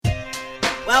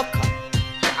Welcome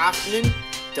to Afternoon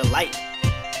Delight.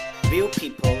 Real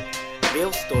people,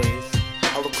 real stories,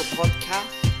 a local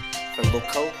podcast for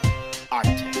local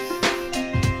artists.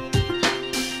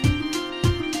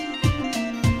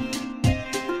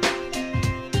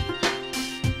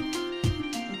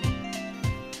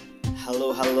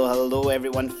 Hello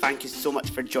everyone. Thank you so much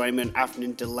for joining me on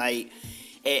Afternoon Delight.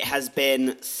 It has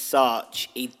been such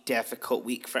a difficult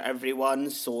week for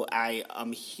everyone, so I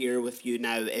am here with you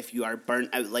now. If you are burnt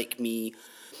out like me,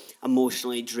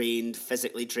 emotionally drained,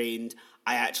 physically drained,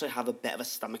 I actually have a bit of a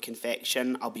stomach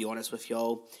infection, I'll be honest with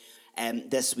y'all.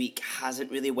 This week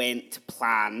hasn't really went to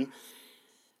plan.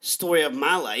 Story of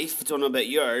my life, I don't know about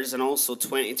yours, and also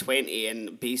 2020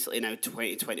 and basically now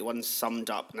 2021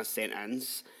 summed up in a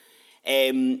sentence.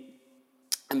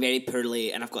 I'm very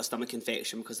poorly and I've got a stomach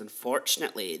infection because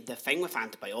unfortunately the thing with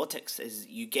antibiotics is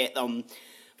you get them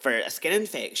for a skin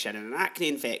infection and an acne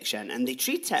infection and they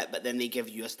treat it but then they give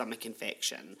you a stomach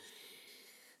infection.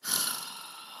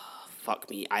 Fuck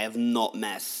me, I have not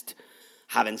missed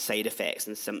having side effects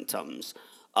and symptoms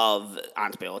of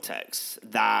antibiotics.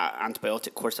 That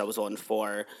antibiotic course I was on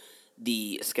for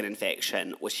the skin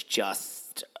infection was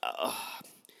just,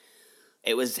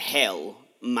 it was hell.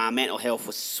 My mental health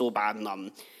was so bad in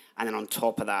them. And then on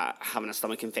top of that, having a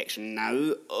stomach infection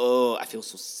now, I feel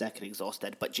so sick and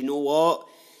exhausted. But do you know what?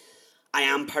 I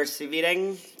am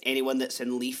persevering. Anyone that's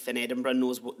in Leaf in Edinburgh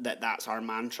knows that that's our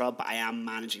mantra, but I am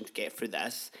managing to get through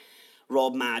this.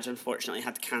 Rob Madge, unfortunately,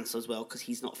 had to cancel as well because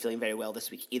he's not feeling very well this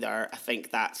week either. I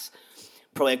think that's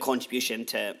probably a contribution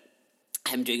to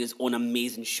him doing his own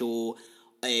amazing show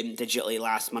digitally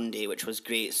last Monday, which was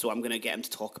great. So I'm going to get him to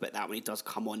talk about that when he does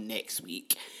come on next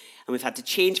week. And we've had to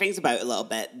change things about a little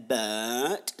bit,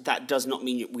 but that does not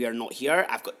mean we are not here.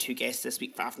 I've got two guests this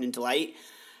week for Afternoon Delight.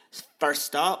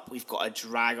 First up, we've got a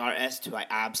drag artist who I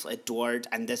absolutely adored,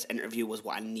 and this interview was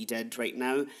what I needed right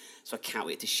now, so I can't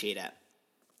wait to share it.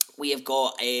 We have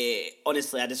got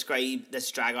honestly, I describe this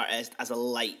drag artist as a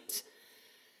light,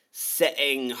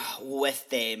 sitting with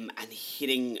them and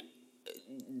hearing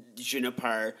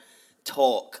Juniper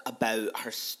talk about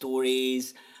her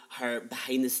stories, her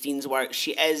behind the scenes work.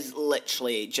 She is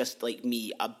literally just like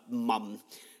me, a mum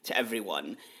to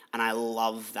everyone, and I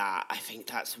love that. I think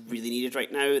that's really needed right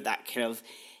now, that kind of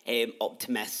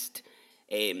optimist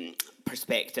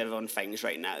perspective on things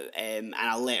right now, and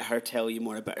I'll let her tell you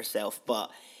more about herself. But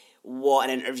what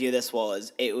an interview this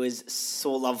was. It was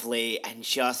so lovely, and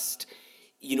just,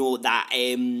 you know, that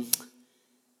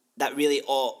really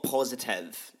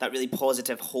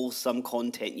positive, wholesome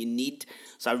content you need.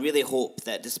 So I really hope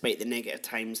that despite the negative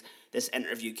times, this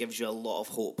interview gives you a lot of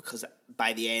hope, because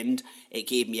by the end, it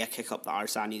gave me a kick up the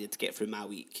arse I needed to get through my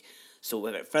week. So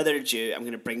without further ado, I'm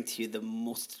going to bring to you the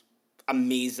most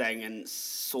amazing and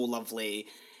so lovely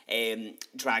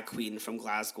drag queen from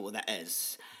Glasgow that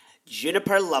is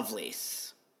Juniper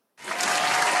Lovelace.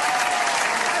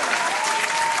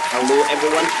 Hello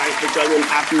everyone, thanks for joining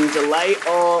Afternoon Delight.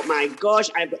 Oh my gosh,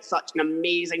 I've got such an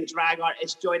amazing drag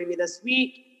artist joining me this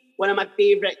week. One of my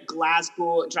favourite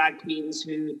Glasgow drag queens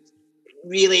who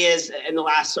really is, in the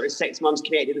last sort of 6 months,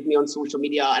 connected with me on social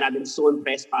media, and I've been so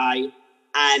impressed by.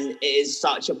 And it is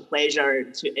such a pleasure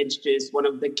to introduce one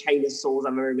of the kindest souls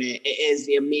I've ever met. It is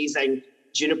the amazing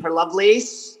Juniper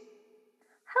Lovelace.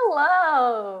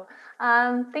 Hello.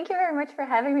 Thank you very much for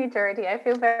having me, Jordy. I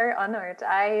feel very honored.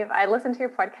 I listen to your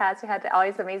podcast. You had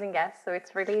always amazing guests, so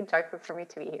it's really joyful for me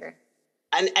to be here.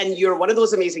 And you're one of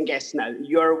those amazing guests now.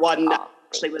 You're one that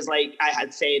actually was, like I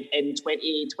had said, in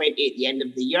 2020 at the end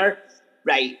of the year,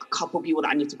 right, a couple people that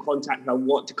I need to contact who I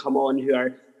want to come on, who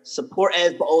are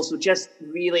supportive, but also just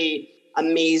really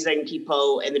amazing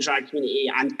people in the drag community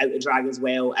and out of drag as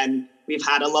well. And we've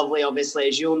had a lovely, obviously,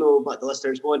 as you'll know, but the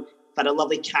listeners won't, had a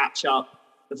lovely catch up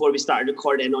before we started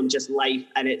recording on just life,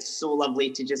 and it's so lovely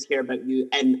to just hear about you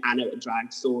in and out of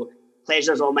drag. So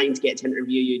pleasure's all mine to get to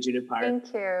interview you, Juniper.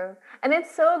 Thank you. And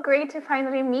it's so great to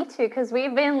finally meet you, because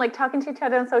we've been like talking to each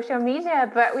other on social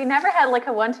media, but we never had like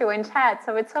a one-to-one chat.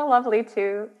 So it's so lovely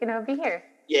to, be here.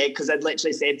 Yeah, because I'd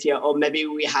literally said to you, maybe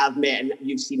we have met and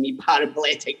you've seen me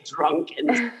paraplegic drunk in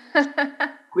the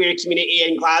queer community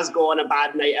in Glasgow on a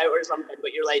bad night out or something,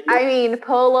 but you're like... No. I mean,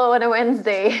 polo on a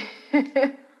Wednesday.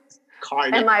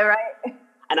 Carnage. Am I right?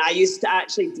 And I used to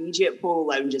actually DJ at Polo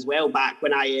Lounge as well, back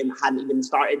when I hadn't even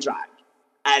started drag.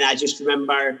 And I just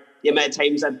remember the amount of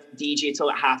times I'd DJ till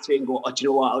I have to and go, do you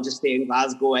know what, I'll just stay in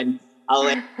Glasgow and I'll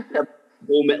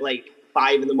home at like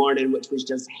 5 a.m, which was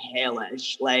just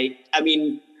hellish. Like, I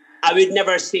mean, I would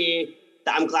never say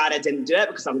that I'm glad I didn't do it,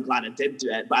 because I'm glad I did do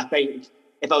it. But I think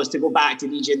if I was to go back to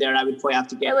DJing there, I would probably have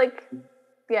to get...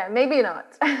 Yeah, maybe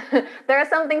not. There are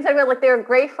some things that were like, they were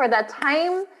great for that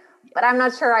time, but I'm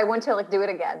not sure I want to like do it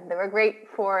again. They were great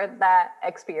for that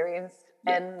experience,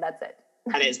 and that's it.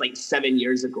 And it's like 7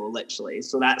 years ago, literally.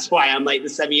 So that's why I'm like the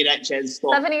 7 year itches.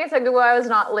 7 years ago, I was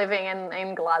not living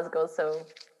in Glasgow, so.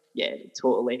 Yeah,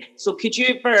 totally. So could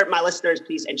you, for my listeners,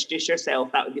 please introduce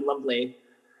yourself? That would be lovely.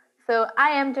 So I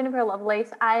am Juniper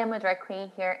Lovelace. I am a drag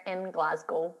queen here in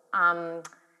Glasgow.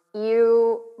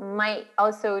 You might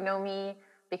also know me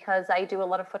because I do a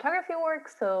lot of photography work.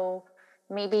 So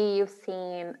maybe you've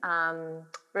seen RU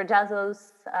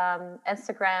JAZZLE's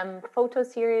Instagram photo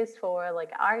series for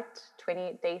like art,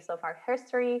 28 Days of Art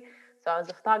History. So I was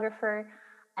a photographer.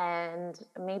 And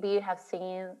maybe you have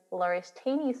seen Loris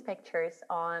Taney's pictures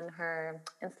on her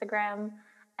Instagram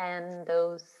and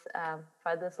those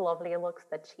for those lovely looks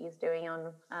that she's doing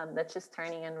on that she's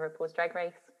turning in RuPaul's Drag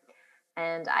Race.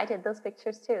 And I did those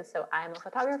pictures too. So I'm a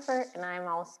photographer and I'm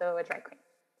also a drag queen.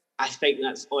 I think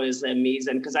that's honestly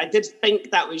amazing because I did think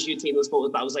that was you taking those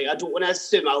photos, but I was like, I don't want to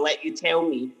assume. I'll let you tell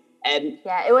me.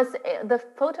 Yeah, the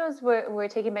photos were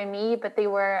taken by me, but they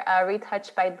were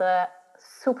retouched by the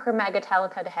super mega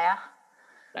talented hair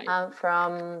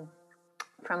from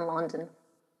London.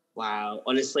 Wow,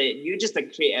 honestly, you're just a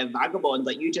creative vagabond.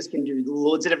 Like you just can do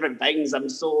loads of different things. I'm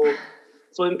so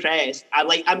impressed.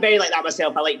 I'm very like that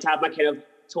myself. I like to have my kind of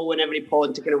toe in every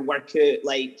pond to kind of work out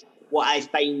like what I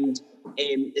find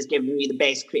is giving me the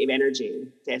best creative energy.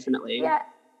 Definitely. Yeah,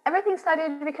 everything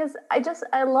started because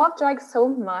I love drag so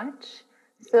much.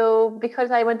 So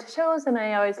because I went to shows and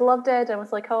I always loved it, I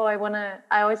was like, I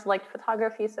always liked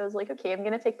photography. So I was like, okay, I'm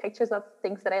going to take pictures of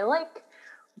things that I like,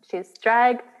 which is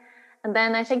drag. And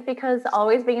then I think because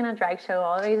always being in a drag show,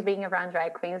 always being around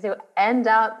drag queens, you end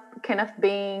up kind of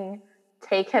being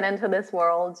taken into this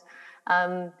world.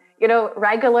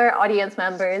 Regular audience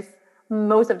members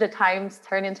most of the times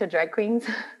turn into drag queens.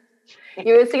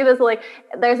 You will see this, like,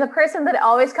 there's a person that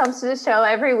always comes to the show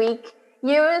every week.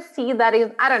 You will see that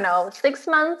in, 6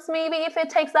 months, maybe if it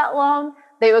takes that long,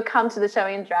 they will come to the show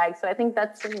in drag. So I think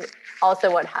that's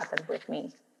also what happened with me.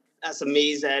 That's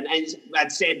amazing. And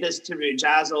I'd said this to RU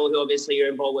JAZZLE, who obviously you're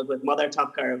involved with Mother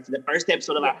Tucker for the first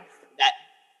episode of that,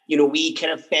 we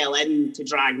kind of fell into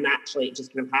drag naturally. It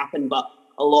just kind of happened. But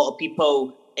a lot of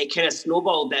people, it kind of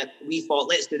snowballed that we thought,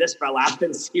 let's do this for a laugh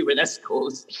and see where this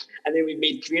goes. And then we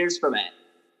made careers from it.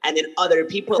 And then other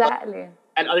people have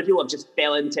just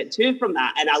fell into it too from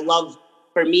that. And I love,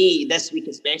 for me, this week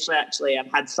especially, actually,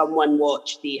 I've had someone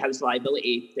watch the House of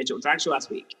Liability digital drag show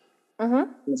last week.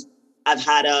 Mm-hmm. I've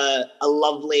had a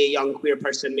lovely young queer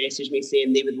person message me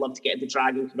saying they would love to get into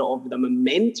drag and could offer them a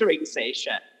mentoring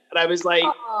session. And I was like,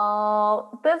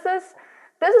 oh, this is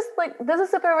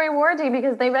super rewarding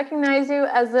because they recognize you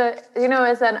as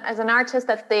an artist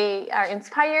that they are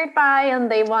inspired by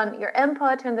and they want your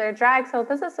input in their drag. So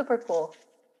this is super cool.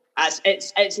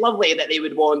 It's lovely that they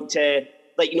would want to,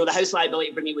 the House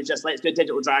Liability for me was just, let's do a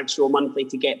digital drag show monthly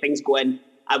to get things going.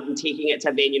 I've been taking it to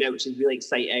a venue now, which is really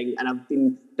exciting. And I've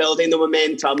been building the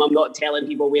momentum. I'm not telling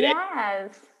people where it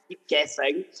is. Keep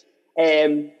guessing.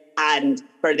 And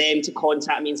for them to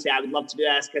contact me and say, I would love to do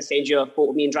this, can I send you a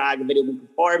photo of me in drag, a video of me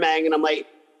performing? And I'm like,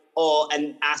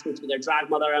 and ask me to be their drag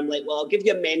mother. I'm like, well, I'll give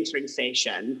you a mentoring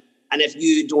session. And if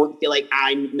you don't feel like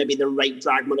I'm maybe the right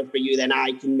drag mother for you, then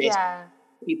I can message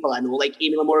people I know. Like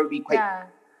Amy Lamore would be quite drag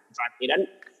parent.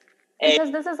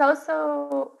 Because this is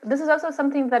also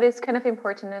something that is kind of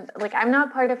important. Like I'm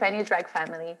not part of any drag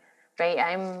family, right?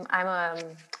 I'm I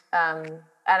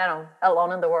don't know,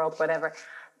 alone in the world, whatever.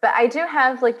 But I do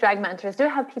have like drag mentors, do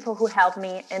have people who help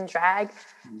me in drag.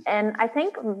 And I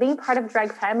think being part of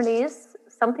drag family is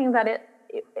something that it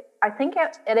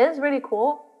is really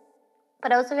cool.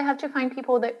 But also you have to find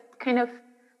people that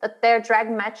that their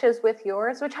drag matches with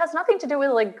yours, which has nothing to do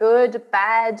with like good,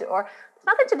 bad, or it's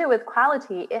nothing to do with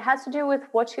quality. It has to do with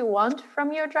what you want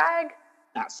from your drag.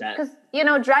 That's it. Because,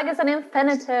 drag is an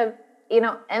infinitive.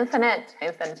 It's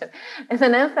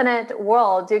an infinite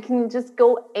world. You can just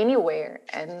go anywhere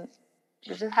and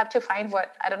you just have to find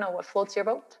what floats your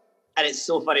boat. And it's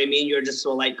so funny, me and you are just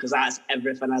so like, because that's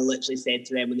everything I literally said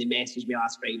to them when they messaged me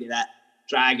last Friday, that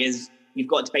drag is, you've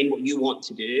got to find what you want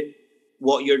to do,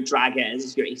 what your drag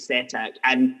is, your aesthetic.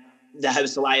 And the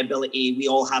House of Liability, we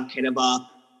all have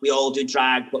we all do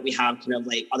drag, but we have kind of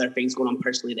like other things going on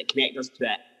personally that connect us to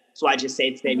it. So I just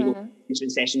said to them, in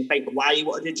session, think why you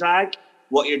want to do drag,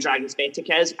 what your drag aesthetic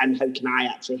is, and how can I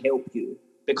actually help you?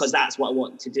 Because that's what I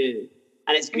want to do.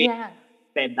 And it's great to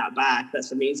fed that back.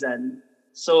 That's amazing.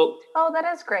 So, that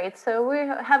is great. So we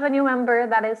have a new member.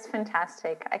 That is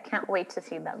fantastic. I can't wait to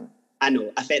see them. I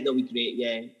know. I think they'll be great,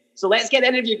 yeah. So let's get the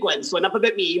interview going. So enough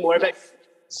about me, more about...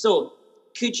 So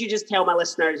could you just tell my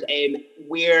listeners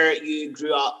where you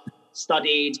grew up,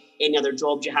 studied, any other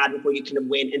jobs you had before you kind of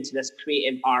went into this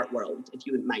creative art world, if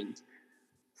you wouldn't mind?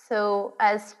 So,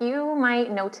 as you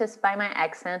might notice by my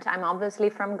accent, I'm obviously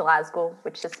from Glasgow,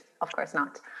 which is, of course,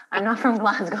 not. I'm not from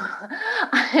Glasgow.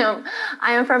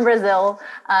 I am from Brazil.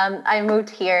 I moved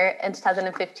here in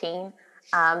 2015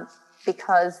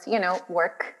 because,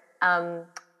 work.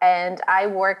 And I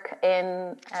work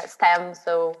in STEM,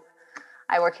 so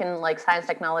I work in like science,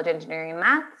 technology, engineering, and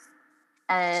maths.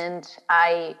 And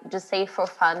I just say for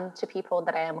fun to people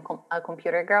that I am a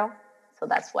computer girl. So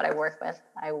that's what I work with.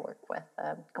 I work with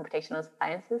computational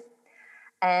sciences.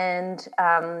 And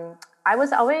I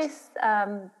was always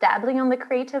dabbling on the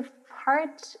creative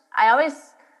part.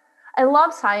 I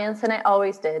love science, and I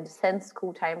always did since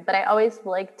school time, but I always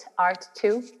liked art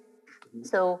too.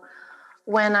 So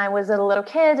when I was a little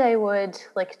kid, I would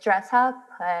like dress up,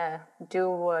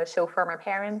 do a show for my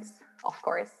parents, of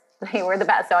course. They were the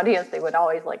best audience. They would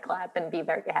always like clap and be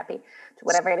very happy to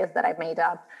whatever it is that I've made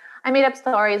up. I made up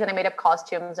stories and I made up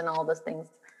costumes and all those things.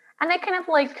 And I kind of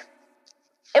like,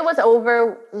 it was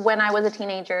over when I was a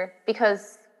teenager,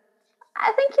 because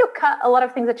I think you cut a lot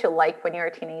of things that you like when you're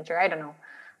a teenager. I don't know.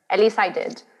 At least I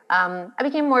did. I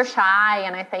became more shy,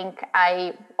 and I think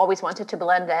I always wanted to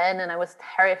blend in, and I was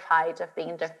terrified of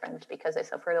being different because I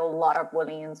suffered a lot of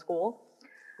bullying in school.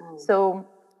 So,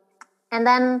 and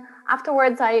then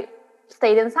afterwards I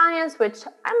stayed in science, which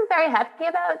I'm very happy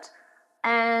about.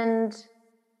 And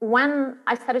when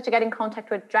I started to get in contact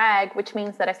with drag, which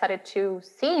means that I started to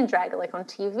see drag like on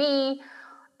TV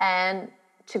and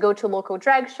to go to local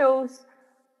drag shows,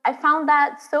 I found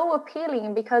that so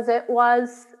appealing because it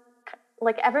was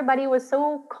like everybody was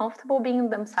so comfortable being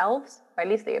themselves, or at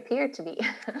least they appeared to be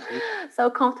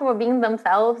so comfortable being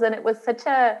themselves, and it was such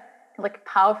a like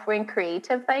powerful and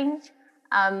creative thing.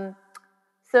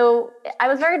 So I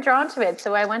was very drawn to it.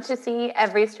 So I went to see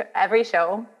every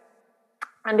show.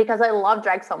 And because I love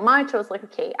drag so much, I was like,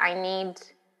 okay, I need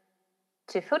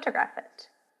to photograph it.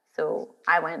 So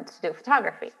I went to do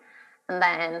photography. And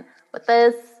then with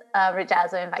this, RU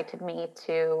JAZZLE invited me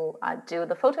to do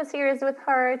the photo series with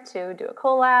her, to do a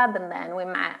collab. And then we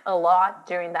met a lot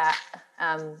during that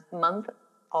month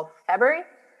of February.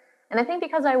 And I think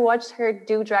because I watched her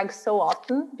do drag so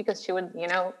often, because she would,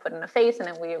 put in a face and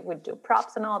then we would do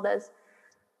props and all this,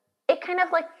 it kind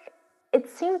of like, it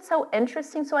seemed so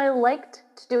interesting. So I liked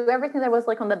to do everything that was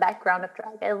like on the background of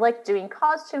drag. I liked doing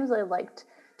costumes. I liked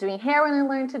doing hair when I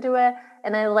learned to do it.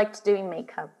 And I liked doing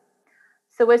makeup.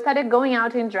 So I started going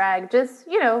out in drag just,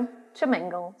 to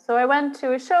mingle. So I went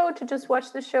to a show to just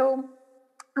watch the show.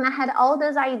 And I had all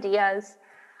those ideas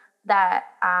that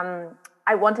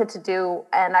I wanted to do.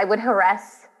 And I would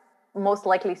harass most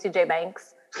likely CJ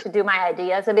Banks to do my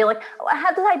ideas and be like, oh, I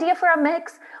had this idea for a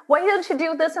mix. Why don't you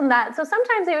do this and that? So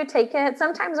sometimes they would take it.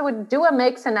 Sometimes I would do a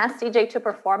mix and ask CJ to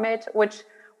perform it, which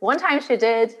one time she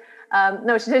did.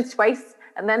 No, she did it twice.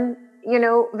 And then,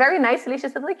 very nicely, she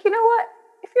said, like, you know what?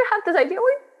 If you have this idea,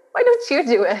 why don't you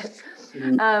do it?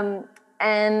 Mm-hmm.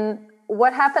 And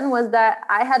what happened was that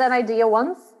I had an idea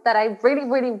once that I really,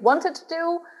 really wanted to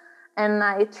do. And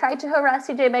I tried to harass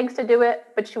CJ Banks to do it,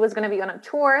 but she was going to be on a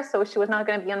tour, so she was not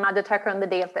going to be on Mad Attacker on the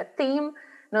day of that theme.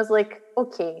 And I was like,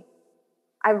 okay,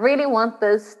 I really want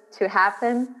this to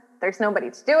happen. There's nobody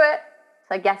to do it,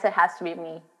 so I guess it has to be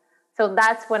me. So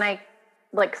that's when I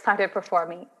started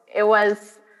performing. It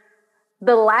was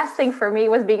the last thing for me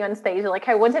was being on stage. Like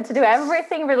I wanted to do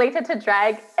everything related to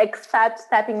drag except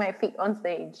stepping my feet on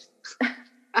stage.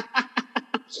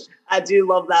 I do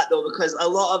love that though, because a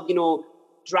lot of,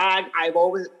 drag, I've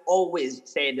always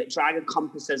said that drag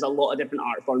encompasses a lot of different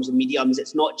art forms and mediums.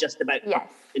 It's not just about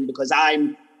performing, because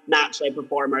I'm naturally a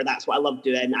performer. That's what I love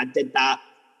doing. I did that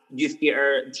youth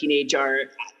theatre,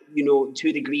 teenager, 2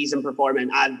 degrees in performing.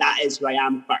 That is who I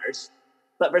am first.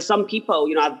 But for some people,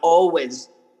 I've always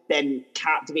been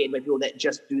captivated by people that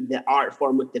just do the art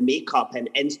form with the makeup and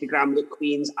Instagram look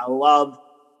queens. I love.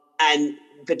 And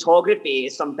photography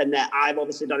is something that I've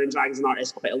obviously done in drag as an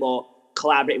artist quite a lot,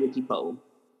 collaborating with people.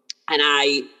 And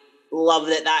I love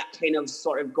that kind of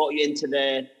sort of got you into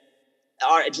the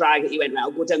art of drag, that you went, right,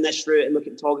 I'll go down this route and look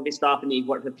at photography stuff. And you've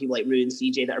worked with people like RU and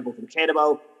CJ that are both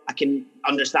incredible. I can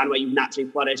understand why you've naturally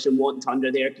flourished and want to,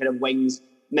 under their kind of wings,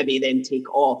 maybe then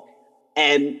take off.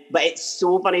 But it's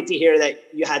so funny to hear that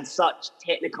you had such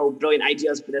technical, brilliant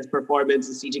ideas for this performance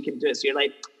and CJ couldn't do it. So you're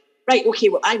like, right, okay,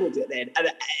 well, I will do it then. And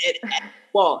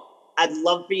I'd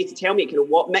love for you to tell me kind of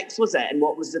what mix was it and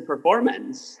what was the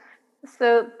performance?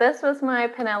 So this was my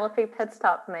Penelope Pit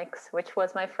Stop mix, which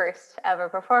was my first ever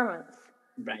performance.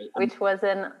 Right. which was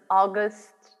in August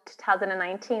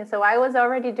 2019. So I was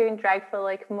already doing drag for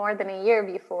like more than a year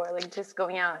before, like just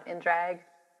going out in drag.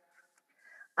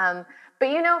 But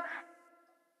you know,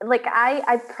 like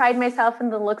I pride myself in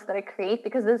the looks that I create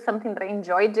because this is something that I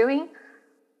enjoy doing.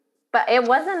 But it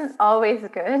wasn't always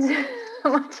good.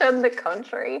 Much on the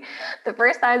contrary. The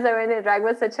first times I went to drag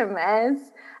was such a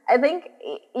mess. I think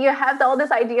you have all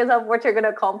these ideas of what you're going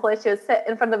to accomplish. You sit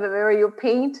in front of a mirror, you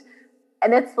paint,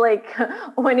 and it's like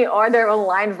when you order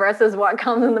online versus what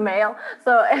comes in the mail.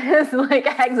 So it's like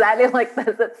exactly like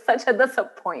this. It's such a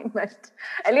disappointment.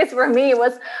 At least for me, it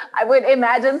was, I would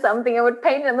imagine something, I would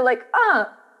paint and be like,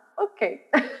 okay.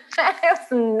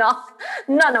 It was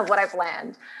none of what I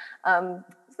planned.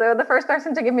 So the first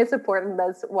person to give me support in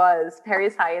this was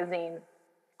Paris Hyazine.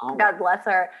 Oh. God bless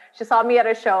her. She saw me at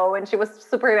a show and she was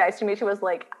super nice to me. She was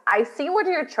like, I see what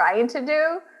you're trying to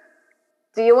do.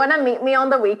 Do you want to meet me on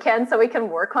the weekend so we can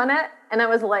work on it? And I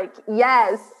was like,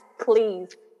 yes,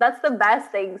 please. That's the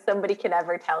best thing somebody can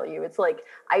ever tell you. It's like,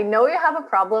 I know you have a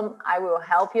problem. I will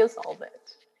help you solve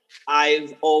it.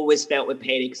 I've always felt with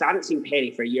Perry, because I haven't seen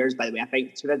Perry for years, by the way. I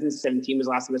think 2017 was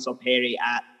the last time I saw Perry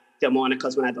at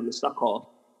Delmonico's when I'd done the Stuck Off.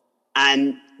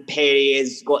 And Perry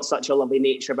has got such a lovely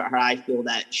nature about her. I feel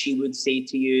that she would say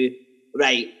to you,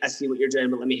 right, I see what you're doing,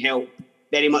 but let me help.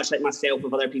 Very much like myself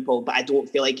with other people, but I don't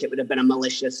feel like it would have been a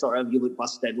malicious sort of, you look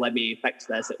busted, let me fix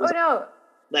this. It was, no.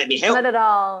 Let me help. Not at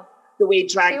all. The way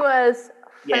drag... She was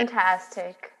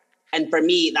fantastic. Yeah. And for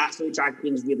me, that's the way drag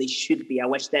queens really should be.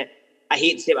 I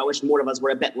hate to say it, but I wish more of us were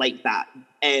a bit like that.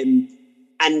 And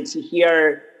to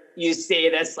hear you say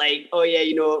this, like, oh yeah,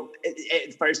 you know,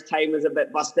 first time was a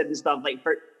bit busted and stuff. Like,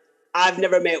 I've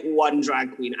never met one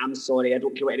drag queen. I'm sorry, I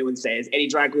don't care what anyone says. Any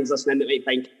drag queens listening that might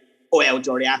think, oh well,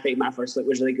 Jordy, I think my first look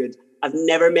was really good. I've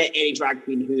never met any drag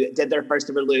queen who did their first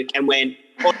ever look and went,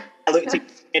 oh, I looked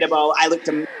incredible. I looked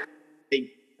amazing.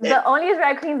 The only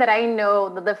drag queen that I know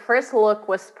that the first look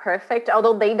was perfect,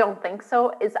 although they don't think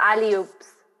so, is Ali Oops.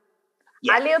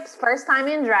 Yeah. Ali Oops' first time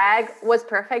in drag was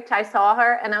perfect. I saw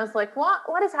her and I was like, what?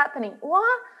 What is happening?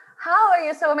 What? How are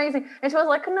you so amazing? And she was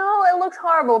like, no, it looks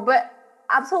horrible. But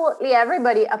absolutely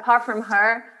everybody, apart from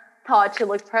her, thought she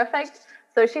looked perfect.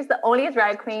 So she's the only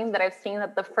drag queen that I've seen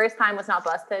that the first time was not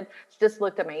busted. She just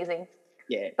looked amazing.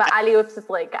 Yeah. But Ali Oops is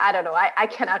like, I don't know. I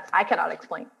cannot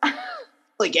explain.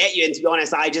 I get you. And to be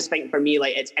honest, I just think for me,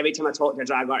 like, it's every time I talk to a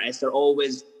drag artist, they're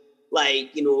always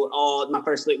like, you know, oh, my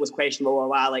first look was questionable, blah,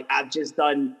 blah, blah. Like, I've just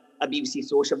done a BBC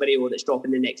social video that's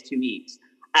dropping the next 2 weeks.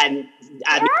 And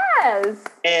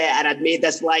I'd made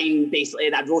this line, basically,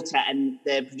 and I wrote it, and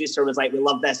the producer was like, we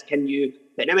love this. Can you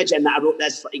put an image in that? I wrote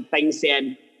this like thing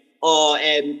saying, oh,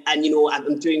 and, you know,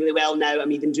 I'm doing really well now.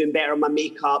 I'm even doing better on my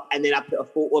makeup. And then I put a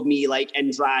photo of me, like,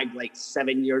 in drag, like,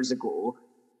 7 years ago.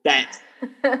 That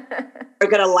we're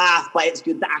going to laugh, but it's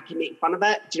good that I can make fun of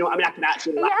it. Do you know what I mean? I can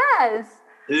actually laugh.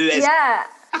 Yes. Yeah,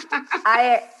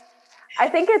 I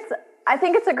think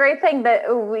it's a great thing that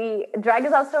drag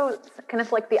is also kind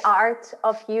of like the art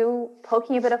of you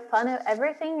poking a bit of fun at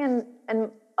everything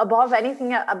and above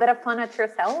anything a bit of fun at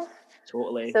yourself.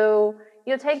 Totally. So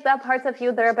you take the parts of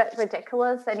you that are a bit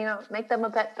ridiculous and you make them a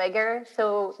bit bigger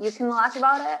so you can laugh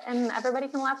about it and everybody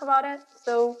can laugh about it.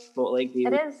 So totally agree.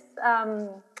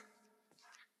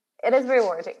 It is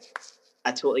rewarding.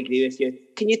 I totally agree with you.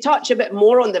 Can you touch a bit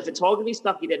more on the photography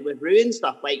stuff you did with Ru and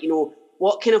stuff? Like, you know,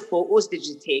 what kind of photos did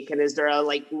you take? And is there a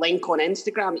like link on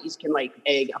Instagram that you can like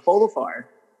get a follow for?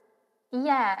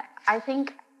 Yeah, I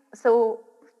think so.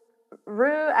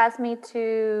 Ru asked me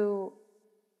to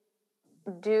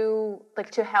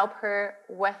to help her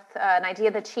with an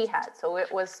idea that she had. So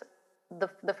it was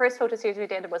the first photo series we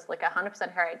did was like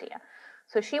 100% her idea.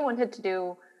 So she wanted to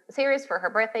do a series for her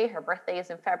birthday. Her birthday is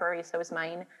in February, so is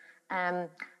mine.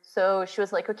 So she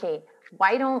was like, okay,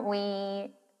 why don't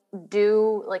we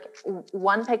do like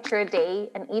one picture a day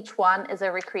and each one is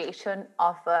a recreation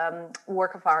of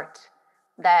work of art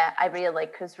that I really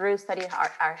like, because Ru studied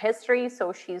art history.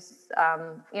 So she's,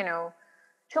 you know,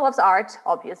 she loves art,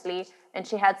 obviously. And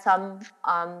she had some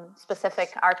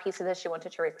specific art pieces that she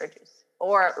wanted to reproduce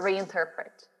or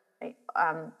reinterpret. Right?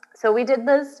 So we did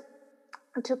this.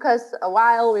 It took us a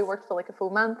while. We worked for like a full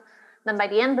month. Then by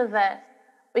the end of it,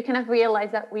 we kind of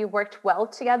realized that we worked well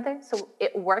together. So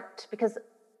it worked because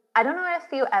I don't know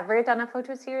if you ever done a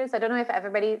photo series. I don't know if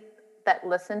everybody that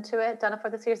listened to it done a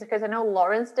photo series, because I know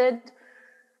Lawrence did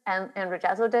and RU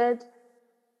JAZZLE did.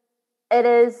 It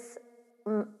is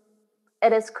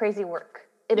crazy work.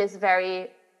 It is very,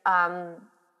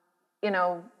 you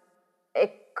know,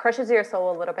 crushes your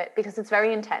soul a little bit because it's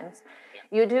very intense.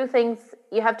 You do things,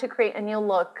 you have to create a new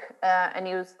look, and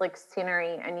use like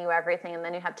scenery and new everything, and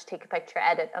then you have to take a picture,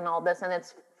 edit, and all this, and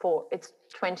it's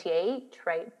 28,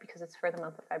 right? Because it's for the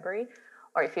month of February,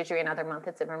 or if you're doing another month,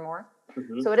 it's even more.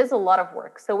 Mm-hmm. So it is a lot of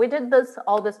work. So we did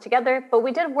all this together, but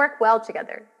we did work well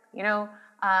together. You know,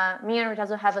 me and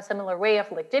Rajazzle have a similar way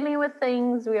of like dealing with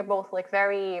things. We are both like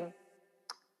very,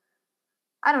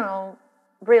 I don't know,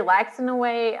 relaxed in a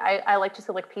way. I like to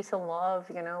say like peace and love,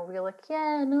 you know. We're like,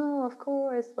 yeah, no, of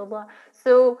course, blah blah.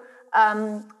 So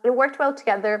it worked well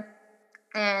together,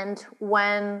 and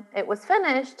when it was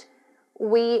finished,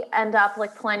 we end up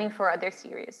like planning for other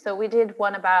series. So we did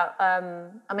one about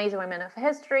amazing women of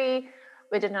history.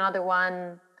 We did another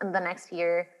one in the next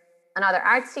year, another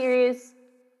art series,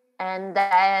 and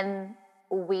then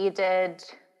we did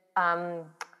a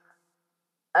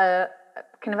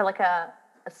kind of like a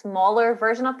smaller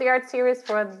version of the art series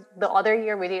for the other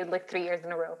year. We did like 3 years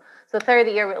in a row. So the third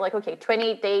year, we're like, okay,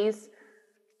 28 days,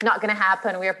 not going to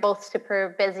happen. We are both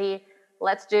super busy.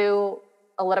 Let's do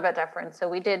a little bit different. So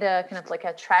we did a kind of like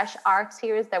a trash art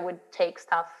series that would take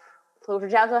stuff. So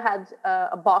Rajazzle had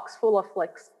a box full of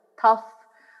like stuff,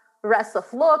 rest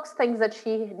of looks, things that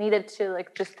she needed to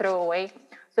like just throw away.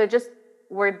 So just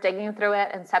we're digging through it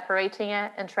and separating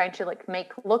it and trying to like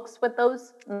make looks with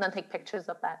those and then take pictures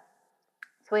of that.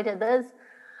 So we did this.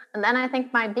 And then I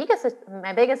think my biggest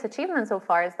achievement so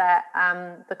far is that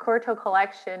the Corto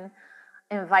collection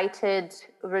invited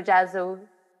Rajazzle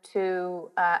to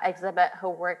exhibit her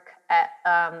work at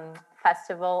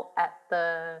festival at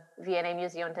the V&A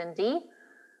Museum Dundee.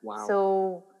 Wow.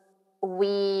 So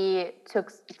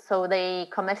they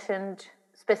commissioned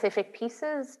specific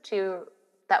pieces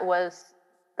that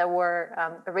were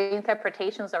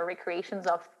reinterpretations or recreations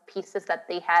of pieces that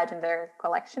they had in their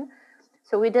collection.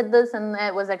 So we did this, and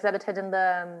it was exhibited in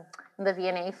the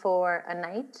V&A for a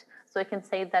night. So I can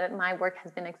say that my work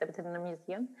has been exhibited in a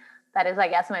museum. That is, I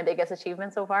guess, my biggest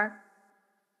achievement so far.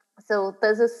 So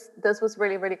this was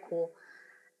really, really cool.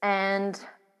 And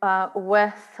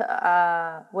with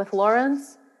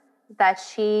Lawrence, that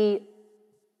she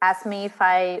asked me if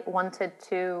I wanted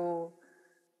to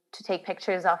take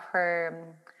pictures of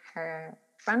her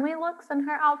runway looks and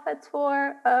her outfits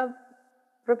for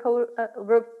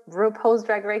RuPaul's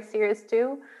Drag Race Series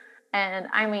 2. And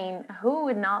I mean, who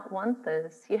would not want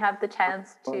this? You have the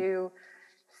chance to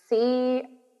see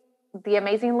the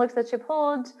amazing looks that she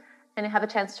pulled, and you have a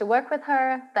chance to work with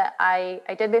her that I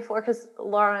did before, because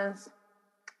Lawrence,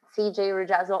 CJ,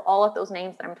 Rajazzle, all of those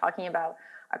names that I'm talking about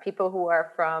are people who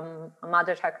are from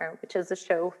Mother Tucker, which is a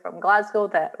show from Glasgow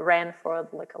that ran for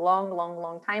like a long, long,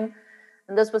 long time.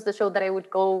 And this was the show that I would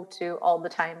go to all the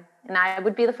time. And I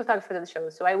would be the photographer of the show.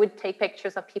 So I would take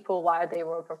pictures of people while they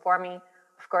were performing.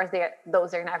 Of course,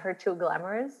 those are never too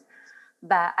glamorous.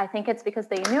 But I think it's because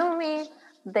they knew me.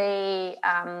 They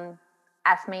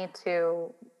asked me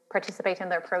to participate in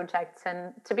their projects.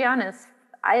 And to be honest,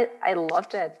 I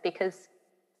loved it, because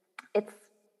it's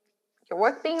your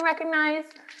work being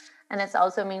recognized. And it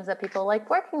also means that people like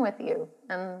working with you.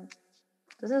 And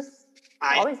this is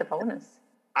always a bonus.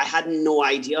 I had no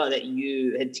idea that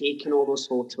you had taken all those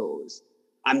photos.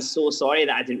 I'm so sorry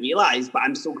that I didn't realize, but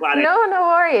I'm so glad. No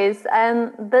worries.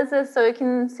 And this is, so you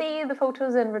can see the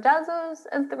photos in Rajazzle's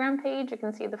Instagram page. You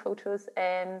can see the photos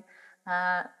in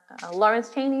Lawrence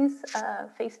Chaney's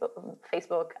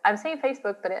Facebook. I'm saying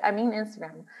Facebook, but I mean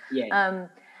Instagram. Yeah.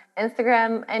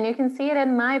 Instagram, and you can see it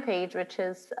in my page, which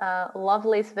is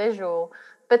Lovelace Visual.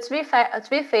 But to be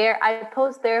fair, I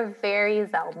post there very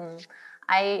seldom.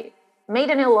 I made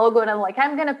a new logo, and I'm like,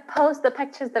 I'm gonna post the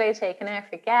pictures that I take, and I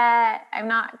forget. I'm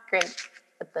not great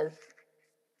at this.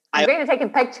 I'm great at taking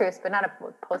pictures, but not at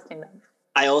posting them.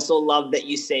 I also love that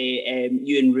you say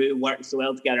you and Rue work so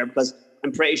well together, because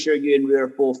I'm pretty sure you and Rue are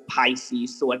both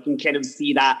Pisces, so I can kind of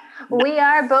see that. We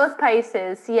are both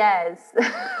Pisces, yes.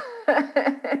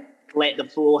 Let the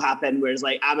flow happen, whereas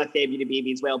like I'm a February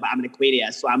baby as well, but I'm an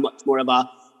Aquarius, so I'm much more of a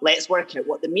let's work out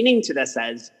what the meaning to this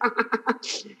is.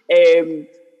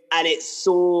 And it's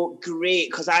so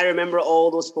great, because I remember all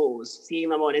those photos, seeing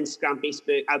them on Instagram,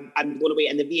 Facebook. I'm blown away.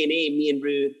 And the V&A, me and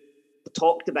Rue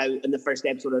talked about in the first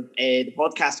episode of the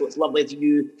podcast, so it's lovely of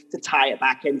you to tie it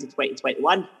back into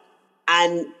 2021.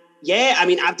 And yeah, I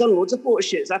mean, I've done loads of photo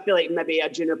shoots. I feel like maybe a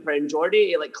Juniper and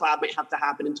Jordy like collab might have to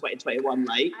happen in 2021,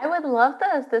 like. I would love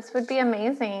this. This would be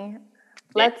amazing.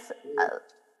 Let's...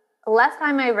 last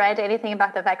time I read anything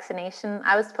about the vaccination,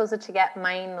 I was supposed to get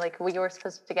mine, like we were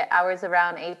supposed to get ours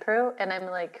around April, and I'm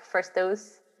like, first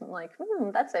dose. I'm like,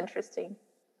 that's interesting.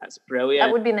 That's brilliant.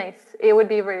 That would be nice. It would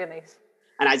be really nice.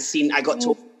 And I got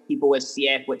told people with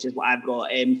CF, which is what I've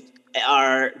got,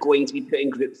 are going to be put in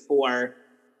group 4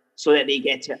 so that they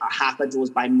get to a half a dose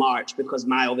by March, because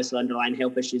my obviously underlying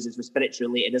health issues is respiratory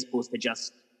related as opposed to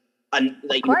just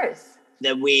like, of course.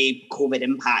 The way COVID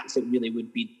impacts, it really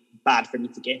would be bad for me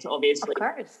to get it, obviously. Of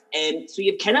course. So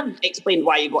you've kind of explained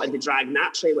why you got into drag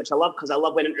naturally, which I love, because I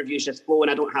love when interviews just flow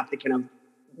and I don't have to kind of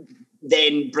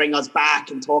then bring us back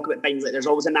and talk about things. Like, there's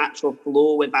always a natural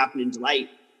flow with happening in Deelight.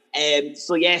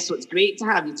 So it's great to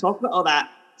have you talk about all that.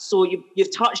 So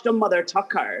you've touched on Mother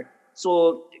Tucker.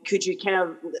 So could you kind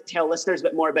of tell listeners a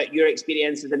bit more about your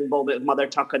experiences and involvement with Mother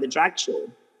Tucker, the drag show?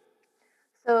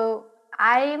 So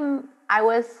I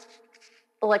was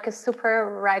like a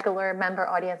super regular member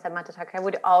audience at Mother Tucker. I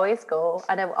would always go,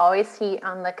 and I would always sit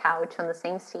on the couch on the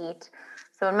same seat.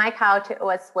 So on my couch, it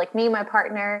was like me, my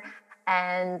partner,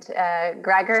 and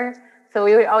Gregor. So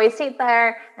we would always sit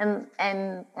there and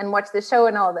watch the show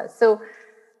and all this. So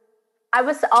I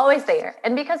was always there.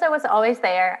 And because I was always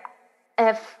there,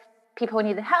 if people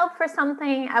needed help for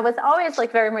something, I was always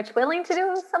like very much willing to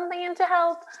do something and to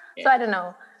help. Yeah. So I don't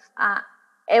know.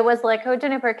 It was like, oh,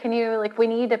 Juniper, can you, like, we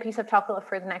need a piece of chocolate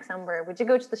for the next number. Would you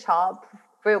go to the shop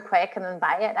real quick and then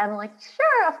buy it? I'm like,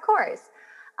 sure, of course.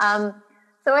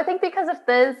 So I think because of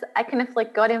this, I kind of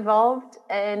like got involved,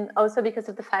 and also because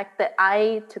of the fact that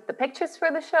I took the pictures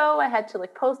for the show, I had to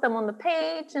like post them on the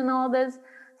page and all this.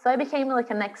 So I became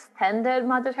like an extended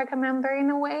Mother Tucker member in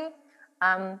a way.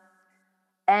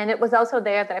 And it was also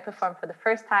there that I performed for the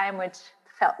first time, which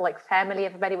felt like family.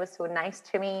 Everybody was so nice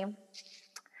to me.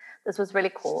 This was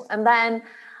really cool. And then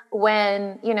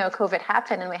when, COVID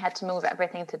happened and we had to move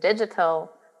everything to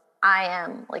digital,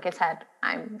 like I said,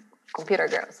 I'm computer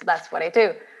girl, so that's what I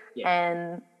do. Yeah.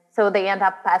 And so they end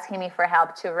up asking me for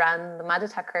help to run the Mother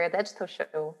Tucker digital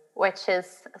show, which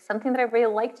is something that I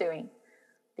really like doing,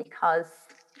 because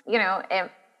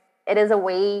it is a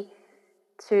way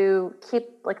to keep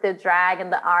like the drag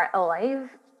and the art alive.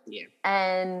 Yeah.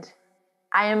 And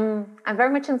I'm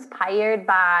very much inspired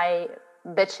by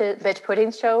Bitch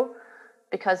Pudding's show,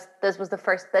 because this was the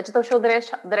first digital show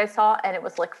that I saw, and it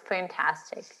was like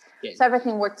fantastic. Yeah. So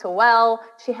everything worked so well.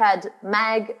 She had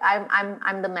Meg.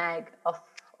 I'm the Meg of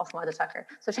Mother Tucker.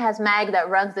 So she has Meg that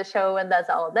runs the show and does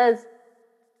all of this,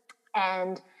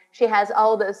 and she has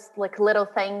all this like little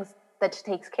things that she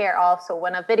takes care of. So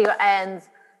when a video ends,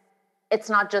 it's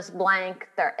not just blank.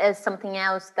 There is something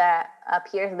else that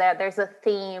appears there. There's a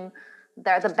theme.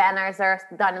 The banners are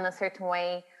done in a certain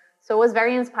way. So I was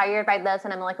very inspired by this,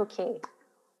 and I'm like, okay,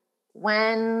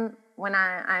 when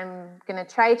I'm gonna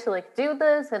try to like do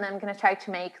this, and I'm gonna try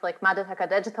to make like Mother Tucker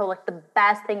digital like the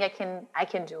best thing I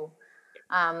can do.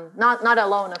 Not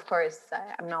alone, of course.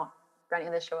 I'm not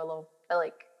running the show alone,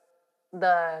 but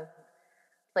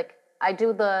I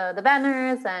do the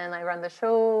banners, and I run the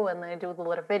show, and I do the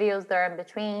little videos there in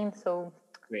between. So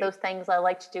great. Those things I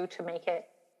like to do to make it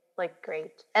like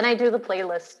great. And I do the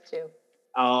playlist too.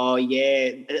 Oh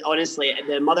yeah, honestly,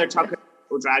 the Mother Tucker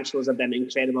drag shows have been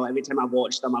incredible. Every time I've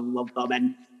watched them, I've loved them,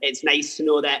 and it's nice to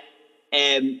know that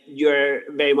you're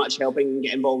very much helping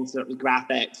get involved with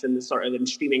graphics and the sort of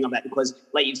streaming of it, because,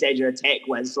 like you said, you're a tech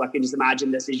whiz, so I can just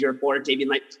imagine this is your forte, being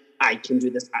like, I can do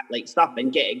this like stuff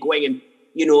and get it going, and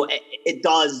it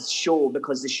does show,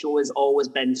 because the show has always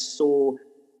been so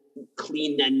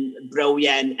clean and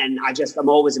brilliant, and I'm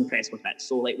always impressed with it.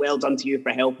 So like, well done to you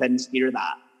for helping steer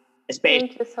that.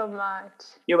 Thank you so much.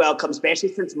 You're welcome,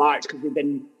 especially since March, because we've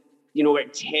been, we're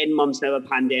 10 months now of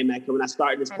pandemic, and when I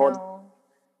started this podcast,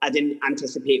 I didn't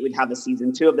anticipate we'd have a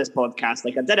season 2 of this podcast.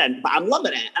 Like, I didn't, but I'm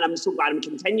loving it, and I'm so glad I'm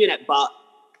continuing it. But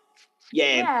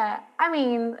yeah, I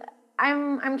mean,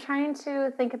 I'm trying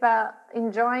to think about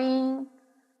enjoying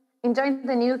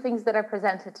the new things that are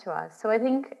presented to us. So I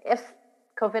think if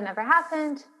COVID never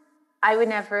happened, I would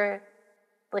never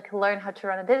like learn how to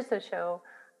run a digital show.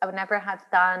 I would never have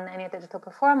done any digital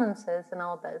performances and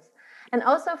all this. And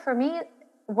also for me,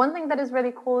 one thing that is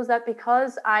really cool is that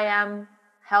because I am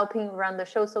helping run the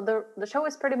show, so the show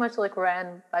is pretty much like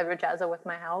ran by RU JAZZLE with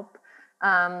my help.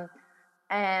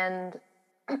 And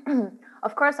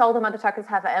of course, all the Mother Tuckers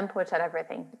have an input at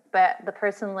everything. But the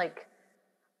person, like,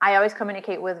 I always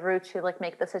communicate with RU to like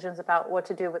make decisions about what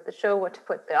to do with the show, what to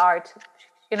put the art.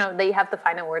 They have the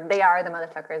final word. They are the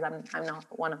Mother Tuckers. I'm not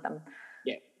one of them.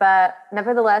 Yeah. But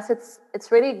nevertheless,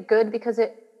 it's really good because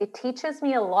it teaches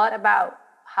me a lot about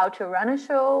how to run a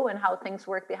show and how things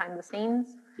work behind the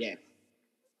scenes. Yeah.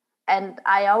 And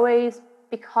I always,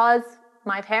 because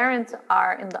my parents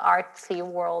are in the artsy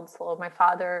world, so my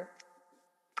father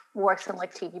works in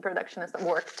like TV production and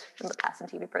worked in the past in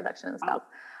TV production and stuff.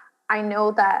 I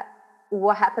know that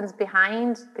what happens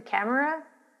behind the camera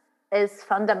is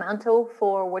fundamental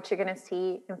for what you're going to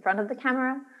see in front of the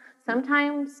camera.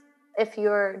 sometimes if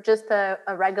you're just a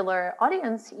regular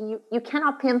audience, you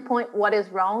cannot pinpoint what is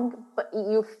wrong, but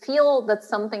you feel that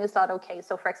something is not okay.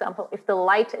 So for example, if the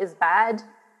light is bad,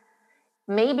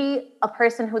 maybe a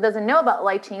person who doesn't know about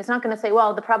lighting is not going to say,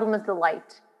 well, the problem is the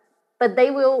light. But they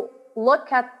will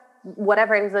look at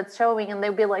whatever it is that's showing and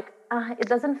they'll be like, it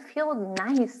doesn't feel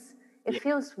nice. It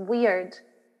feels weird.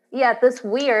 Yeah, this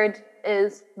weird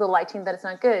is the lighting that is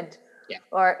not good. Yeah.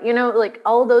 Or, you know, like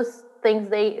all those things,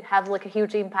 they have like a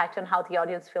huge impact on how the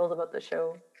audience feels about the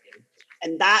show.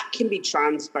 And that can be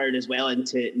transferred as well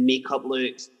into makeup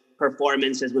looks,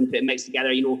 performances when put mixed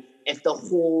together. You know, if the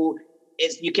whole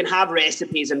you can have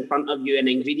recipes in front of you and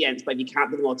ingredients, but if you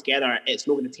can't put them all together, it's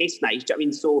not going to taste nice. Do you know what I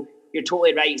mean? So you're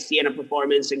totally right, seeing a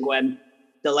performance and going,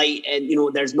 the light, and you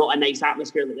know, there's not a nice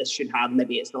atmosphere that this should have,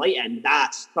 maybe it's the light. And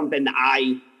that's something that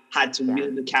I had to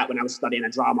really look at when I was studying a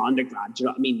drama undergrad. Do you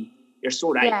know what I mean? You're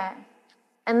so right. Yeah.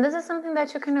 And this is something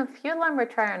that you learn by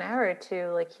trial and error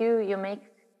too. Like you make,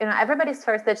 you know, everybody's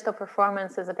first digital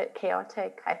performance is a bit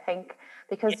chaotic, I think,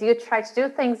 because you try to do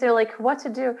things, you're like, what to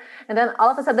do? And then all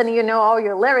of a sudden you know all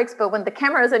your lyrics, but when the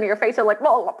camera's in your face, you're like,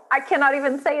 well, I cannot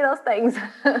even say those things.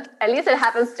 At least it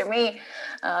happens to me.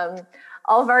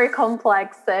 All very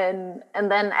complex. And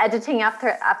then editing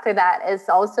after that is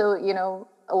also, you know,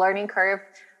 a learning curve.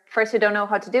 First, you don't know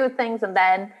how to do things. And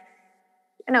then,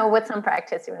 you know, with some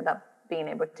practice, you end up being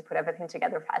able to put everything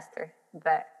together faster.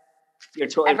 But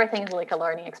everything is like a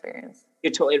learning experience.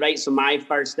 You're totally right. So my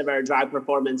first ever drag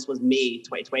performance was May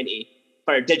 2020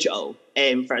 for a digital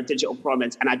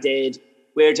performance. And I did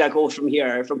Where Do I Go From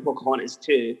Here from Pocahontas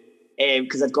 2,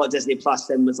 because I'd got Disney Plus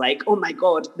and was like, oh my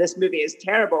God, this movie is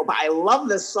terrible, but I love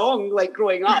this song, like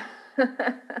growing up.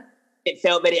 It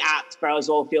felt very apt for us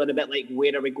all feeling a bit like,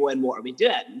 where are we going? What are we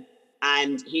doing?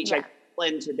 And he tried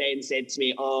to then said to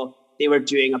me, oh, they were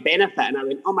doing a benefit. And I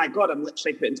went, oh my God, I'm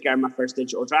literally putting together my first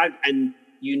digital drag and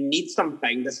you need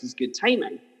something. This is good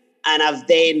timing. And I've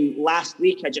then, last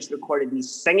week, I just recorded me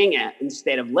singing it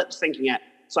instead of lip syncing it.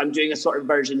 So I'm doing a sort of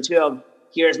version 2 of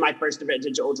here's my first ever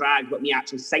digital drag, but me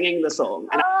actually singing the song.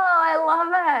 And I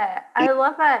love it. I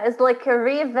love it. It's like a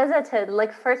revisited,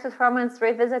 like first performance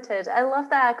revisited. I love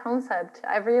that concept.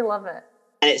 I really love it.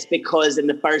 And it's because in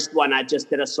the first one, I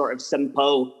just did a sort of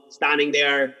simple standing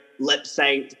there, lip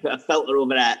synced, put a filter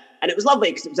over it. And it was lovely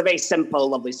because it was a very simple,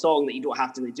 lovely song that you don't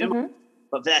have to really do. Mm-hmm.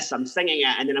 But for this, I'm singing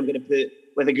it and then I'm going to put,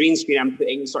 with a green screen, I'm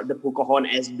putting sort of the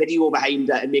Pocahontas video behind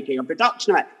it and making a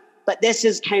production of it. But this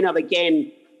is kind of,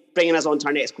 again, bringing us on to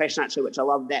our next question, actually, which I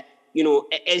love that, you know,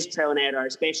 it is trial and error,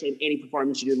 especially in any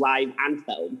performance you do live and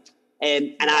film.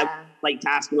 I'd like to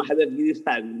ask, you know, how have you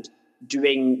found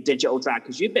doing digital drag?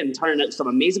 Because you've been turning out some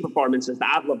amazing performances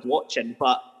that I've loved watching,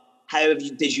 but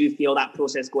did you feel that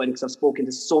process going? Because I've spoken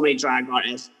to so many drag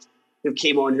artists who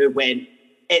came on who went,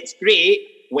 it's great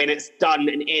when it's done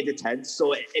and edited,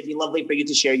 so it'd be lovely for you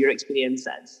to share your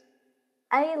experiences.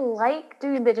 I like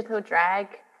doing digital drag.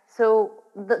 So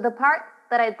the part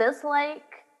that I dislike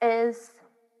is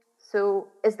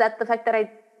that the fact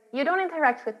that you don't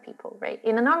interact with people, right?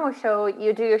 In a normal show,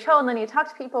 you do your show and then you talk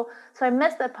to people. So I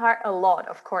miss that part a lot,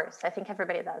 of course. I think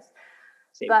everybody does.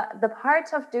 Same. But the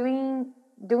part of doing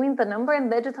the number in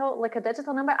digital, like a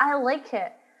digital number, I like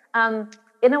it.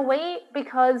 In a way,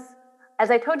 because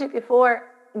as I told you before,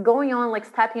 going on, like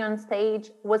stepping on stage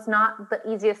was not the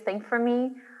easiest thing for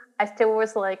me. I still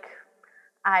was like,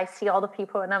 I see all the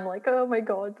people and I'm like, oh my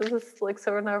God, this is like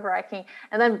so nerve-wracking.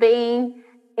 And then being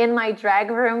in my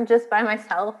drag room just by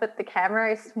myself with the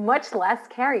camera is much less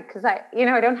scary because I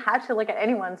don't have to look at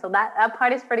anyone. So that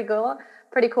part is pretty cool.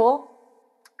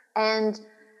 And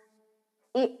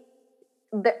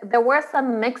there were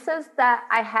some mixes that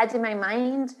I had in my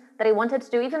mind that I wanted to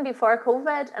do even before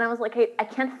COVID. And I was like, I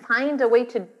can't find a way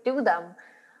to do them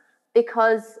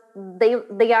because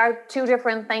they are two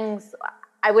different things.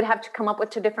 I would have to come up with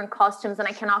two different costumes and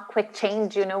I cannot quick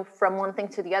change, from one thing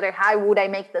to the other. How would I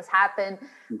make this happen?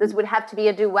 Mm-hmm. This would have to be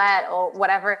a duet or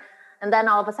whatever. And then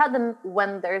all of a sudden,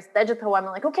 when there's digital, I'm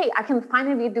like, okay, I can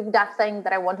finally do that thing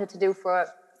that I wanted to do for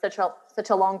such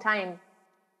a long time.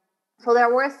 So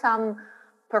there were some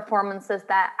performances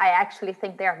that I actually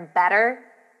think they're better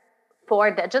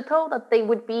for digital that they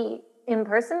would be in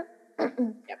person.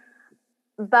 Yep.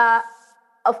 But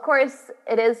of course,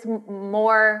 it is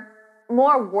more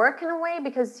work in a way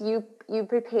because you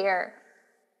prepare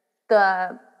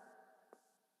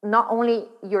not only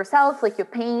yourself, like you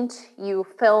paint, you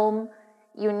film,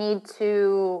 you need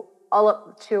to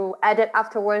edit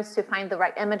afterwards to find the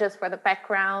right images for the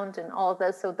background and all of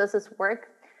this. So this is work.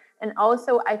 And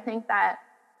also I think that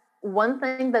one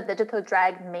thing that digital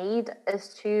drag made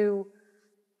is to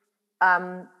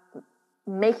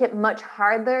make it much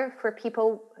harder for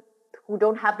people who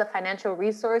don't have the financial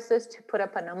resources to put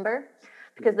up a number.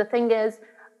 Because the thing is,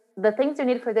 the things you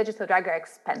need for digital drag are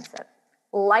expensive.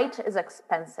 Light is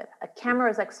expensive. A camera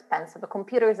is expensive. A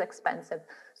computer is expensive.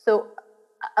 So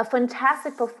a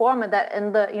fantastic performer that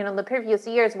in the previous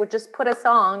years would just put a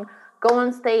song, go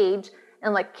on stage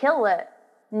and like kill it.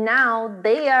 Now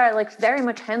they are like very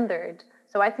much hindered.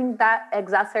 So I think that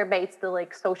exacerbates the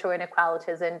like social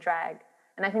inequalities in drag.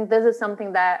 And I think this is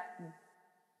something that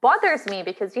bothers me,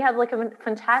 because you have like a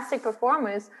fantastic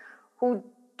performers who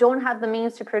don't have the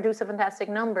means to produce a fantastic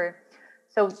number.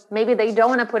 So maybe they don't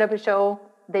want to put up a show,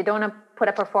 they don't want to put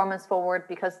a performance forward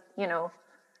because,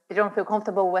 they don't feel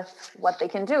comfortable with what they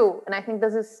can do. And I think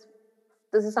this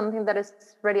is something that is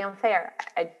really unfair.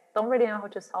 I don't really know how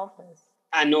to solve this.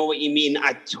 I know what you mean.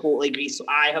 I totally agree. So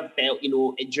I have felt,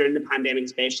 during the pandemic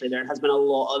especially, there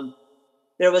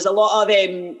was a lot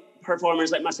of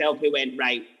performers like myself who went,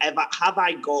 right, have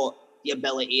I got the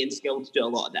ability and skill to do a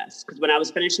lot of this? Because when I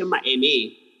was finishing my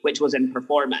MA, which was in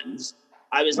performance,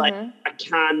 I was like, I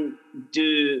can't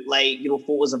do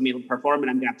photos of me performing.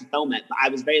 I'm going to have to film it. But I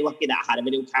was very lucky that I had a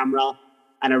video camera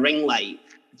and a ring light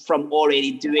from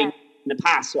already doing in the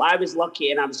past. So I was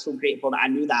lucky, and I was so grateful that I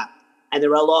knew that. And there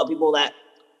were a lot of people that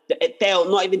it felt,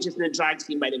 not even just in the drag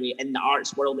scene, by the way, in the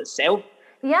arts world itself.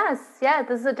 Yes,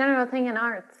 this is a general thing in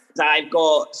arts. I've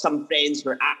got some friends who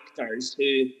are actors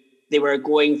who they were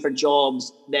going for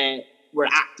jobs that were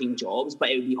acting jobs,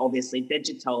 but it would be obviously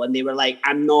digital. And they were like,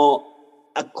 I'm not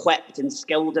equipped and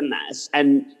skilled in this.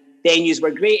 And venues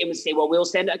were great and would say, well, we'll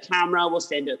send out a camera, we'll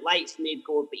send out lights. And they'd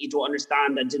go, but you don't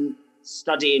understand. I didn't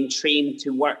study and train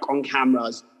to work on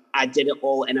cameras. I did it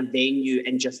all in a venue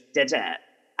and just did it.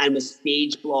 And was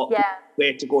stage blocked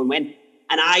where to go and when.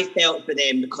 And I felt for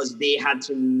them because they had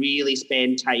to really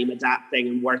spend time adapting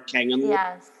and working. And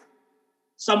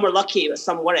some were lucky, but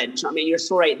some weren't. I mean, you're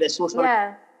so right. The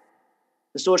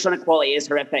social inequality is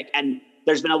horrific. And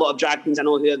there's been a lot of drag queens I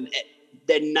know who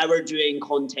they're never doing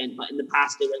content, but in the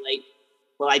past they were like,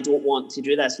 well, I don't want to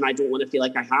do this and I don't want to feel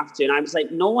like I have to. And I was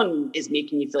like, no one is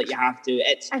making you feel like you have to.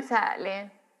 It's exactly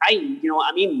fine, you know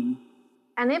what I mean?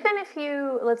 And even if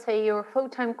let's say you're a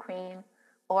full-time queen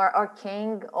or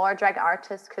king or drag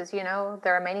artist, because,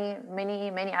 there are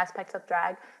many aspects of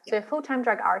drag. So you're a full-time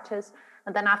drag artist,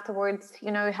 and then afterwards,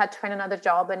 you had to find another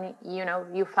job and,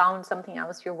 you found something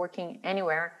else, you're working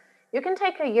anywhere. You can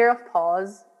take a year of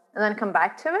pause and then come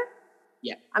back to it.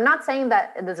 Yeah. I'm not saying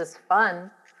that this is fun.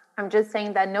 I'm just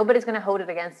saying that nobody's going to hold it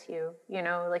against you.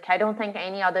 I don't think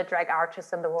any other drag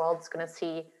artist in the world is going to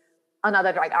see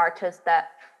another drag artist that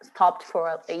stopped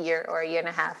for a year or a year and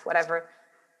a half, whatever,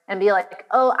 and be like,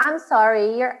 oh, I'm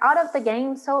sorry, you're out of the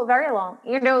game so very long.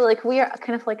 We are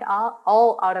kind of like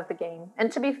all out of the game.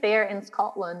 And to be fair, in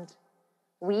Scotland,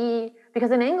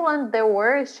 because in England, there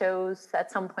were shows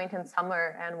at some point in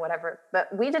summer and whatever,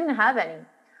 but we didn't have any.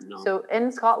 No. So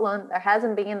in Scotland, there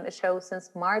hasn't been a show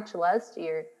since March last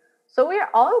year. So we're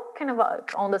all kind of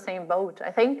on the same boat.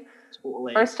 I think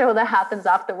first show that happens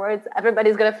afterwards,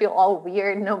 everybody's going to feel all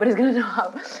weird. Nobody's going to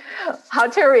know how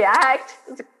to react.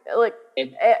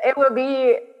 It would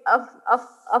be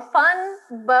a fun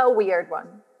but weird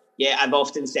one. Yeah, I've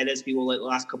often said this to people the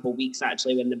last couple of weeks,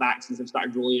 actually, when the vaccines have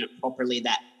started rolling out properly,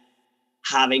 that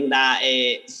having that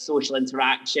social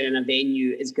interaction in a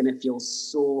venue is going to feel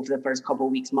so, for the first couple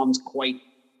of weeks, Mum's quite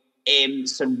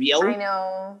surreal. I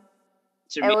know.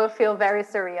 It will feel very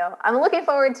surreal. I'm looking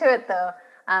forward to it, though.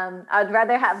 I'd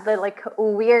rather have the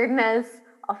weirdness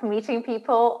of meeting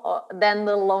people than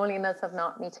the loneliness of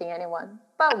not meeting anyone.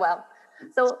 But well,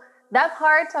 so that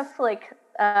part of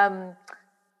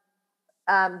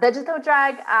digital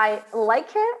drag, I like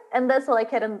it, and this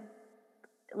like it in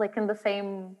the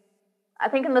same, I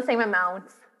think in the same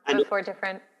amounts,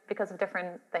 because of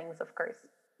different things, of course.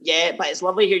 Yeah, but it's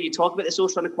lovely to hear you talk about the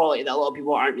social inequality that a lot of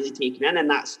people aren't really taking in, and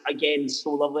that's, again,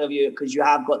 so lovely of you, because you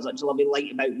have got such a lovely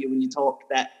light about you when you talk.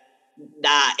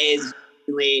 That is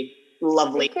really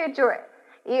lovely. Thank you, Jordy.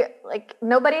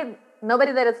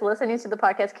 Nobody that is listening to the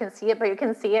podcast can see it, but you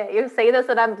can see it. You say this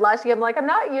and I'm blushing. I'm like, I'm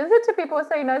not used to people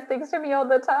saying nice things to me all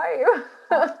the time.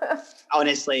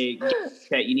 Honestly,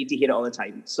 you need to hear it all the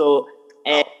time. So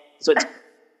it's...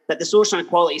 But the social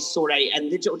inequality is so right. And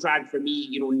digital drag for me,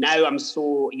 now I'm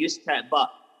so used to it. But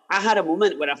I had a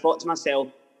moment where I thought to myself,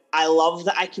 I love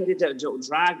that I can do digital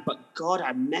drag, but God,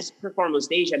 I miss performing on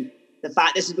stage. And the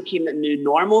fact this became the new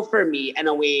normal for me in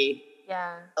a way,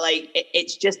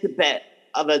 it's just a bit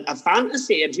of a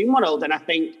fantasy, a dream world. And I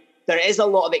think there is a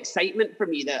lot of excitement for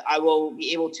me that I will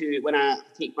be able to, when I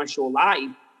take my show live,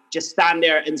 just stand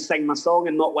there and sing my song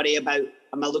and not worry about,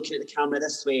 am I looking at the camera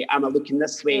this way? Am I looking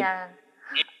this way? Yeah.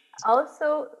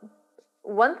 Also,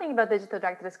 one thing about digital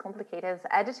drag that is complicated is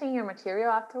editing your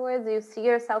material afterwards. You see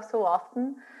yourself so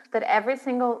often that every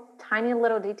single tiny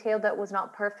little detail that was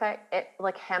not perfect, it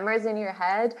like hammers in your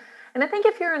head. And I think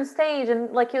if you're on stage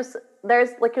and like you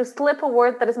slip a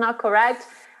word that is not correct,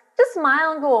 just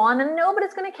smile and go on, and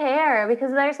nobody's gonna care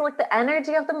because there's like the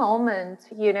energy of the moment,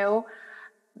 you know.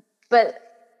 But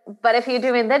if you're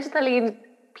doing digitally,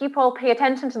 people pay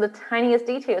attention to the tiniest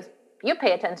details. You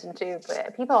pay attention to,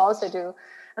 but people also do.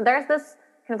 And there's this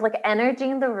kind of like energy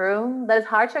in the room that is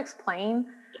hard to explain,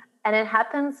 and it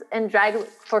happens in drag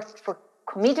for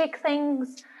comedic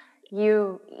things.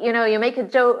 You make a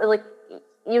joke, like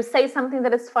you say something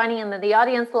that is funny, and then the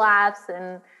audience laughs,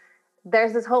 and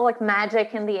there's this whole like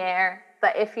magic in the air.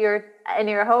 But if you're in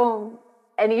your home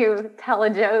and you tell a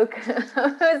joke,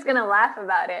 who's gonna laugh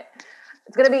about it?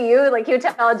 It's gonna be you. Like you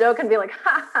tell a joke and be like,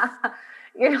 ha ha, ha.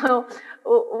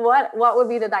 What would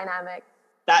be the dynamic?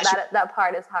 That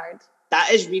part is hard.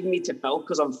 That is reading me to filth,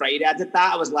 because on Friday I did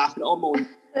that. I was laughing at all moment.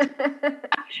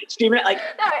 Screaming it like,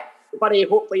 buddy,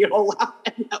 hopefully you're all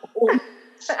laughing at home.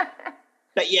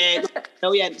 But yeah,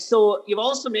 brilliant. So you've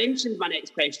also mentioned my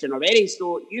next question already.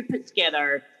 So you put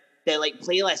together the like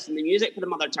playlist and the music for the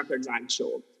Mother Tucker drag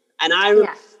show. And I was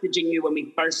messaging you when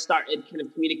we first started kind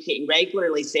of communicating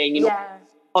regularly, saying, you know,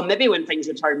 or maybe when things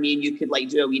return, me and you could like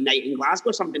do a wee night in Glasgow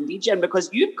or something, DJing, because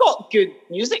you've got good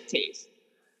music taste.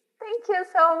 Thank you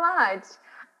so much.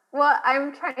 Well,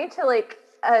 I'm trying to like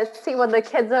see what the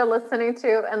kids are listening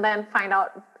to and then find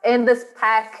out in this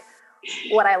pack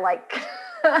what I like.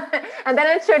 And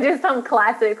then introduce some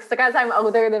classics because I'm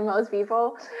older than most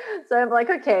people. So I'm like,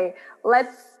 okay,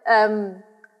 let's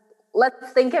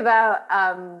think about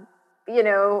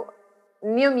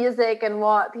new music and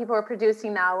what people are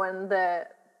producing now and the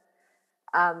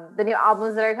new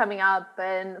albums that are coming up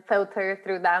and filter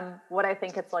through them what I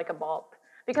think it's like a bop.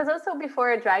 Because also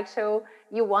before a drag show,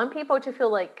 you want people to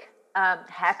feel like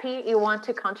happy. You want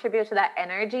to contribute to that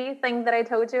energy thing that I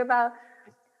told you about.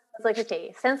 It's like,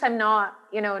 okay, since I'm not,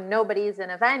 nobody's in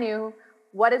a venue,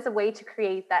 what is a way to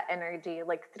create that energy,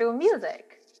 like through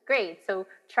music? Great. So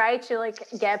try to like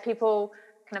get people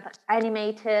kind of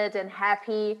animated and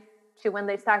happy to when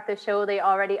they start the show, they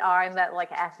already are in that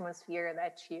like atmosphere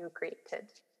that you created.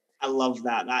 I love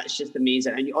that. That's just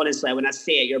amazing. And honestly, when I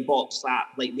say it, your bop slap,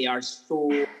 like they are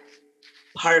so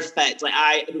perfect.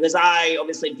 Because I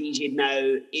obviously DJ'd now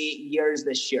 8 years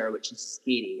this year, which is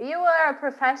scary. You are a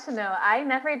professional. I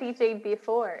never DJ'd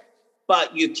before.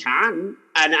 But you can,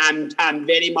 and I'm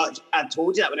very much. I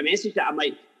told you that when I messaged it. I'm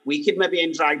like, we could maybe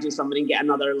in drag do something and get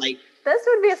another like. This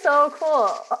would be so cool.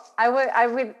 I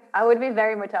would be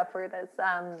very much up for this.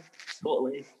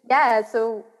 Totally. Yeah.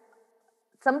 So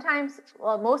sometimes,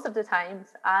 well, most of the times,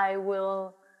 I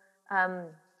will.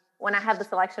 When I have the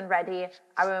selection ready,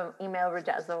 I will email RU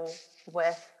JAZZLE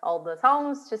with all the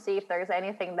songs to see if there's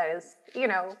anything that is,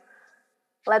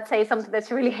 let's say something that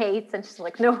she really hates, and she's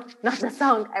like, no, not the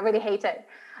song. I really hate it.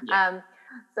 Yeah.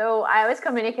 So I always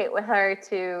communicate with her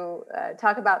to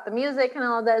talk about the music and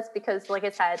all this because, like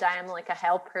I said, I am like a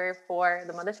helper for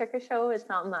the Mother Tucker show. It's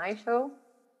not my show.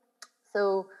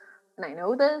 So, and I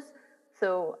know this.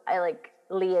 So I like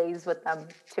liaise with them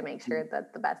to make sure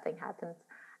that the best thing happens.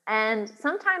 And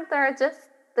sometimes there's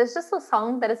just a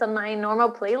song that is on my normal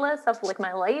playlist of like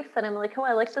my life, and I'm like, oh,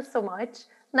 I like this so much.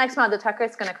 Next Mother Tucker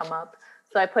is gonna come up,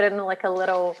 so I put it in like a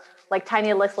little like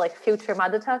tiny list like future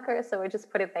Mother Tucker. So I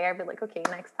just put it there, be like, okay,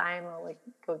 next time I'll like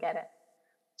go get it.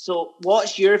 So,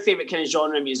 what's your favorite kind of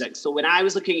genre of music? So when I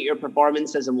was looking at your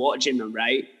performances and watching them,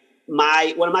 right,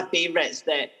 one of my favorites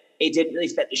that it didn't really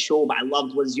fit the show, but I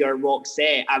loved was your rock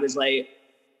set. I was like,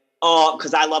 oh,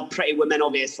 because I love Pretty Woman,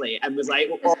 obviously, and was like,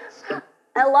 oh.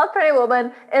 I love Pretty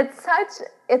Woman. It's such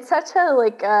a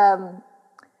like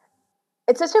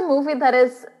it's such a movie that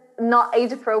is not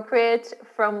age appropriate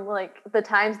from like the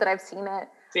times that I've seen it.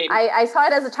 I saw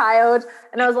it as a child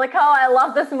and I was like, oh, I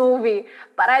love this movie,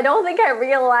 but I don't think I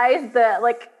realized that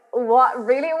like what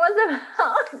really was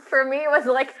about for me was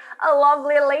like a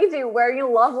lovely lady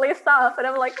wearing lovely stuff, and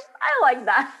I'm like, I like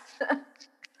that.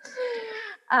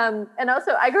 And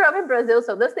also I grew up in Brazil,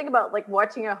 so this thing about like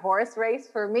watching a horse race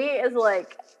for me is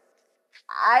like,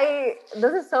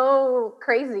 this is so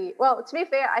crazy. Well, to be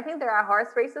fair, I think there are horse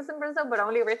races in Brazil, but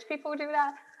only rich people do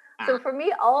that. So for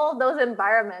me, all those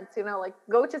environments, like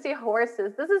go to see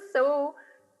horses, this is so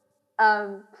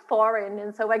foreign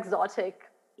and so exotic.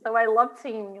 So I loved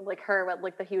seeing like her with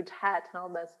like the huge hat and all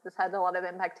this. This had a lot of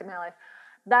impact in my life.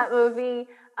 That movie,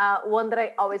 one that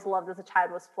I always loved as a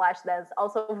child was Flashdance.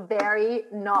 Also very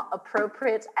not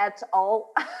appropriate at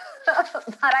all.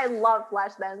 but I love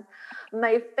Flashdance.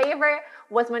 My favorite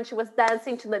was when she was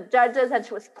dancing to the judges and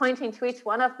she was pointing to each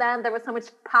one of them. There was so much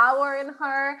power in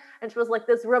her, and she was like,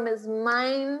 this room is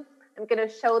mine. I'm going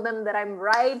to show them that I'm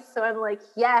right. So I'm like,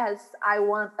 yes, I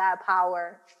want that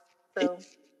power. So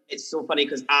it's so funny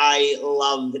because I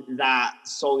loved that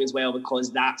song as well,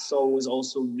 because that song was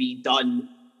also redone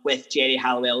with Geri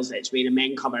Halliwell's It's Raining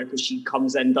Men cover, because she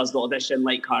comes in, does the audition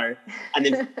like her, and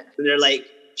then they're like,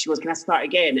 she goes, can I start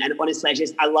again? And honestly,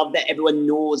 I love that everyone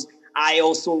knows. I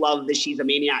also love the She's a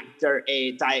Maniac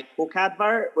Diet Coke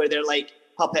advert, where they're like,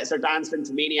 puppets are dancing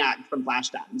to Maniac from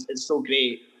Flashdance. It's so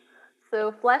great.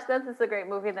 So Flashdance is a great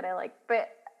movie that I like. But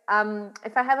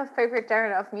if I have a favorite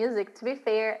genre of music, to be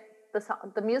fair,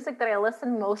 the music that I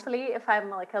listen mostly if I'm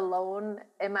like alone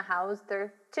in my house, there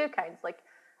are two kinds. Like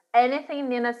anything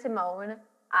Nina Simone.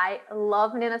 I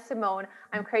love Nina Simone.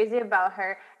 I'm crazy about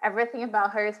her. Everything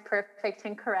about her is perfect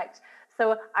and correct.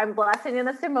 So I'm blasting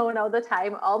Nina Simone all the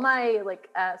time. All my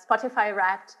Spotify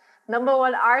Wrapped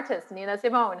 #1 artist, Nina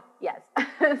Simone. Yes.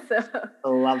 So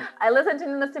I listen to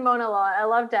Nina Simone a lot. I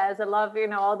love jazz. I love,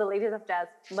 all the ladies of jazz,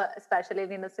 but especially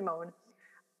Nina Simone.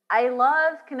 I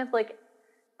love kind of like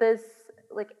this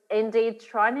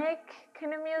indie-tronic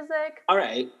kind of music. All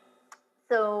right.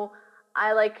 So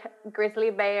I like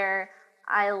Grizzly Bear.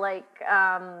 I like,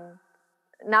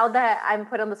 now that I'm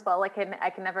put on the spot, I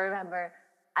can never remember.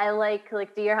 I like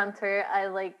Deer Hunter. I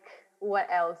like, what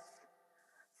else?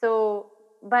 So,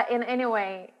 but in any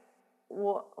way,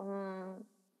 what's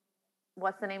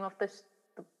the name of the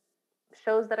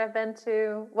shows that I've been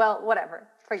to? Well, whatever,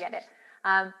 forget it.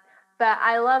 But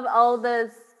I love all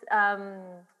this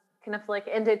kind of like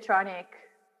indie-tronic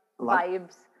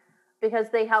vibes, because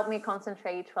they help me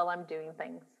concentrate while I'm doing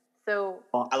things. So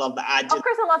I love that. Of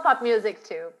course, I love pop music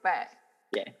too, but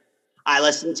yeah, I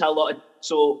listen to a lot of.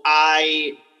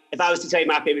 If I was to tell you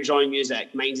my favorite genre of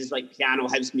music, mine is like piano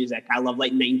house music. I love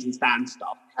like 90s dance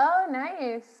stuff. Oh,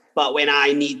 nice. But when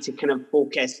I need to kind of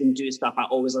focus and do stuff, I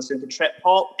always listen to trip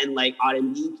hop and like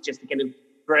R&B, just to kind of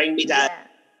bring me down,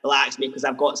 relax me, because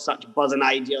I've got such buzzing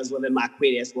ideas within my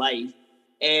Aquarius life.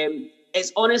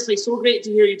 It's honestly so great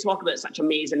to hear you talk about such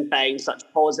amazing things, such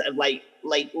positive, like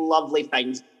lovely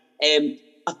things.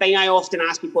 A thing I often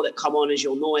ask people that come on, as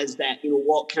you'll know, is that,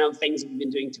 what kind of things have you been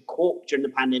doing to cope during the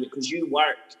pandemic? Because you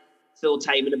work full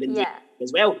time and have been doing it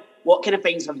as well. What kind of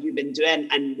things have you been doing,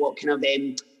 and what kind of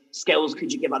skills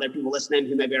could you give other people listening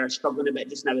who maybe are struggling a bit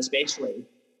just now, especially?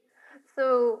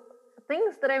 So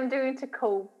things that I'm doing to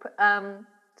cope.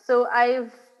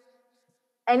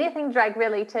 Anything drag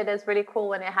related is really cool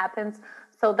when it happens.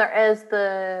 So there is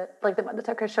the Mother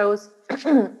Tucker shows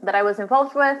that I was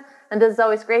involved with, and this is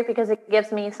always great because it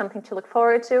gives me something to look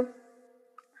forward to.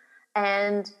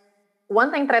 And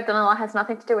one thing that I've done a lot has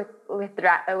nothing to do with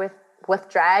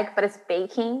drag, but it's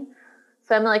baking.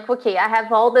 So I'm like, okay, I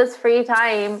have all this free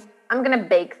time. I'm gonna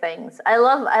bake things. I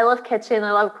love kitchen.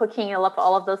 I love cooking. I love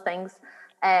all of those things.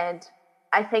 And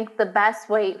I think the best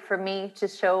way for me to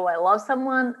show I love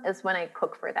someone is when I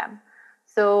cook for them.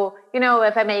 So,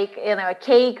 if I make, a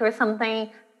cake or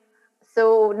something.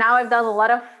 So now I've done a lot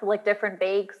of different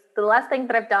bakes. The last thing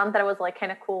that I've done that was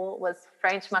kind of cool was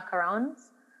French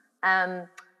macarons. And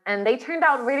they turned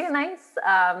out really nice.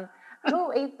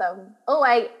 Who ate them?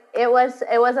 It was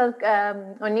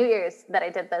on New Year's that I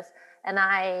did this. And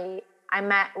I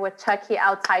met with Chucky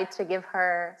outside to give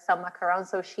her some macarons,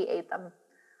 so she ate them.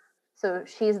 So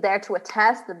she's there to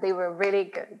attest that they were really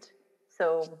good.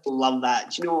 So love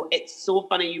that. It's so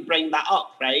funny you bring that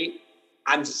up, right?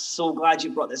 I'm so glad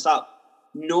you brought this up.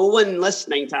 No one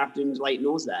listening to Afternoon Delight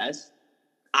knows this.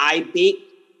 I bake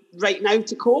right now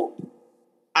to cope.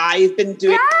 I've been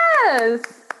doing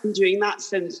that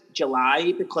since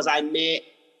July, because I met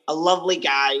a lovely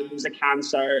guy who's a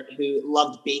cancer who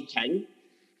loved baking.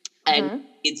 And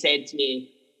he'd said to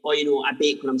me, I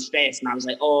bake when I'm stressed. And I was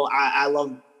like, I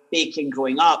love baking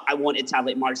growing up. I wanted to have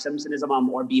Marge Simpson as a mum,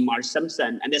 or be Marge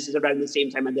Simpson. And this is around the same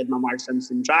time I did my Marge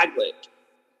Simpson drag look.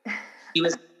 He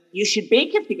was, you should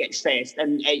bake if you get stressed,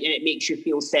 and it makes you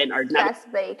feel centered. Stress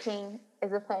baking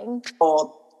is a thing.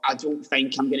 I don't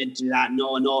think I'm going to do that.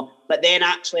 No. But then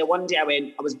actually one day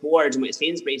I was bored and went to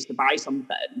Sainsbury's to buy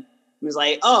something. I was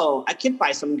like, I could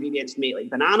buy some ingredients to make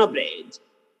banana bread.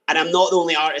 And I'm not the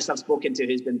only artist I've spoken to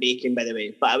who's been baking, by the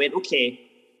way. But I went, okay.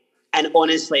 And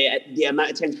honestly, the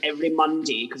amount of times every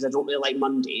Monday, because I don't really like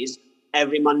Mondays,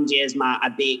 every Monday is a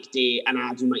bake day, and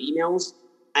I do my emails.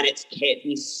 And it's kept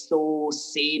me so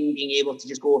sane, being able to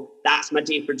just go, that's my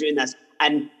day for doing this.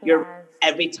 And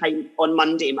every time on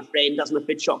Monday, my friend does my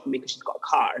food shop for me because she's got a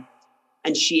car.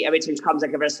 And every time she comes, I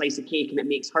give her a slice of cake and it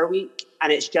makes her week.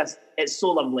 And it's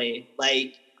so lovely.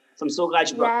 So I'm so glad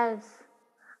you brought. Yes,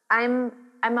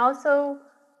 I'm also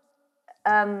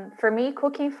for me,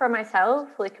 cooking for myself,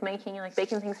 like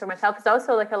baking things for myself, is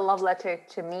also like a love letter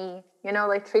to me. You know,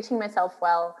 like treating myself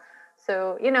well.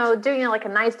 So doing like a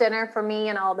nice dinner for me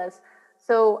and all this.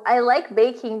 So I like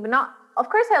baking, but not.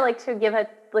 Of course, I like to give it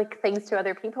like things to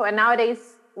other people. And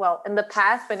nowadays, well, in the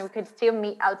past when we could still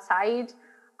meet outside,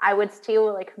 I would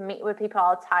still like meet with people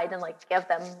outside and like give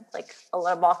them like a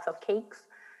little box of cakes.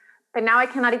 But now I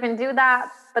cannot even do that.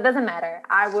 But doesn't matter.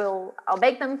 I'll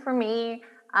bake them for me,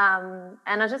 and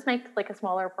I'll just make like a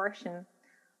smaller portion.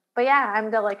 But yeah,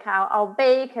 I'm the like I'll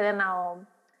bake, and then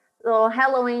little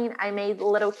Halloween, I made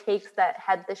little cakes that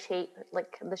had the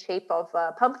shape of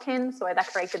a pumpkin. So I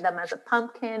decorated them as a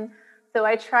pumpkin. So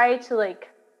I try to like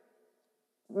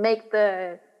make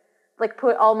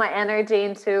put all my energy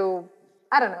into,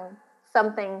 I don't know,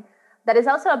 something that is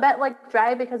also a bit like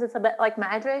drag, because it's a bit like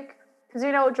magic. Because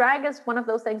drag is one of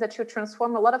those things that you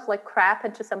transform a lot of like crap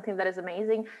into something that is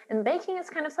amazing. And baking is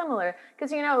kind of similar,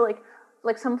 because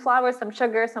like some flour, some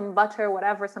sugar, some butter,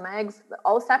 whatever, some eggs,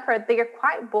 all separate. They are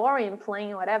quite boring,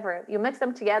 plain, whatever. You mix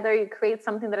them together, you create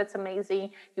something that it's amazing.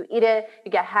 You eat it,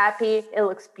 you get happy. It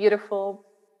looks beautiful.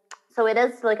 So it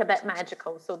is like a bit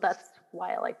magical. So that's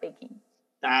why I like baking.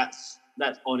 That's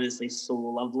honestly so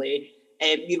lovely.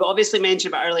 You've obviously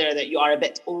mentioned earlier that you are a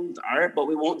bit older, but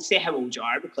we won't say how old you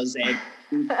are, because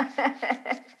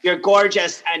you're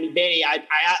gorgeous and I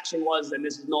actually was, and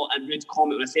this is not a rude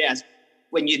comment when I say this,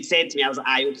 when you'd said to me, I was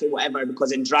like, okay, whatever,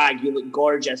 because in drag you look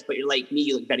gorgeous, but you're like me,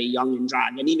 you look very young in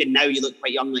drag. And even now you look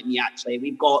quite young like me, actually.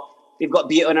 We've got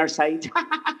beauty on our side.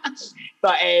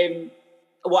 But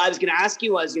what I was going to ask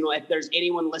you was, if there's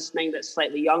anyone listening that's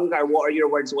slightly younger, what are your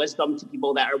words of wisdom to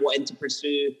people that are wanting to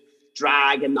pursue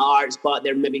drag and the arts, but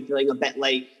they're maybe feeling a bit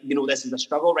like, this is a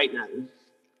struggle right now?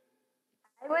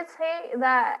 I would say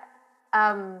that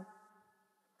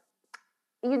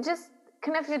you just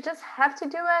have to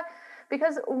do it,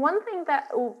 because one thing that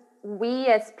we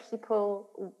as people,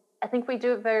 I think we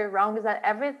do it very wrong, is that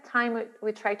every time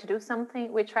we try to do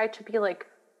something, we try to be like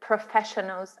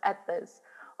professionals at this,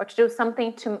 or to do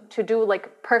something to do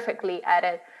like perfectly at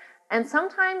it. And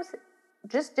sometimes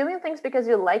just doing things because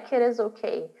you like it is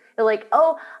okay. You're like,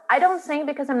 oh, I don't sing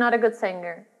because I'm not a good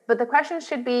singer. But the question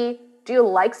should be, do you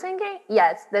like singing?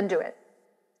 Yes, then do it.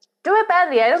 Do it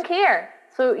badly, I don't care.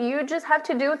 So you just have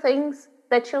to do things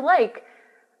that you like.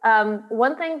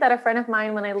 One thing that a friend of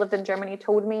mine when I lived in Germany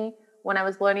told me when I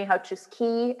was learning how to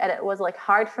ski, and it was like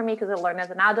hard for me because I learned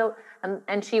as an adult,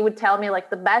 and she would tell me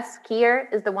like the best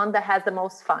skier is the one that has the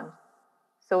most fun.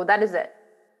 So that is it,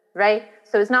 right?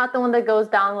 So it's not the one that goes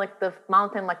down like the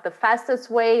mountain like the fastest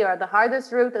way or the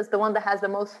hardest route. It's the one that has the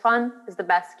most fun is the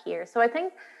best skier. So I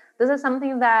think this is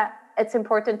something that it's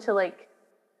important to like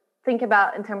think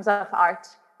about in terms of art.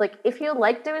 Like if you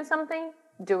like doing something,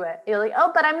 do it. You're like,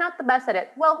 oh, but I'm not the best at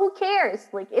it. Well, who cares?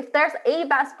 Like if there's a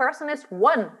best person, it's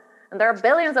one. And there are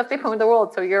billions of people in the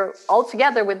world. So you're all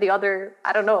together with the other,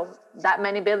 I don't know, that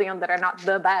many billion that are not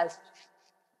the best.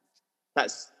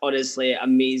 That's honestly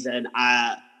amazing.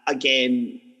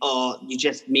 Again, you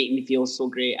just make me feel so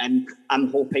great. And I'm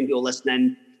hoping people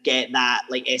listening get that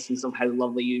like essence of how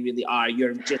lovely you really are.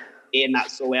 You're just saying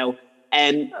that so well.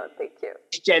 Oh, thank you.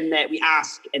 The question that we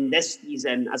ask in this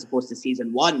season, as opposed to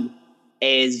season 1,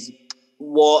 is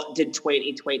what did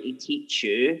 2020 teach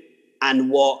you?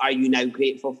 And what are you now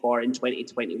grateful for in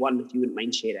 2021, if you wouldn't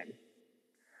mind sharing?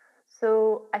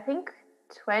 So I think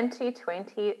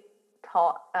 2020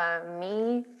 taught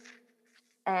me,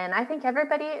 and I think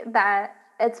everybody, that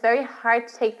it's very hard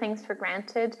to take things for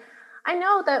granted. I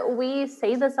know that we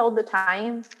say this all the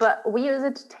time, but we use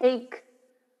it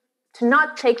to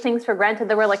not take things for granted.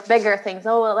 There were like bigger things.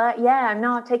 Oh, well, I'm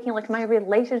not taking like my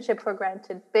relationship for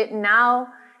granted. But now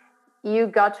you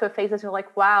got to a phase that you're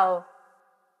like, wow,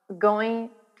 going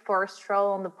for a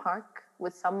stroll on the park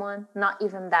with someone, not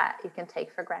even that you can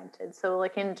take for granted. So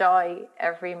like enjoy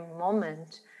every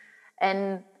moment.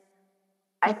 And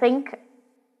I think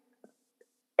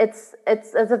it's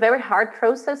a very hard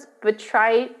process, but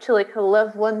try to like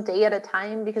live one day at a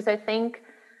time, because I think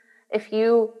if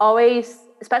you always,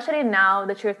 especially now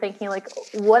that you're thinking like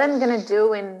what I'm going to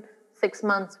do in 6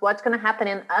 months, what's going to happen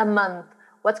in a month,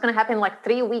 what's going to happen in like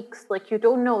 3 weeks, like you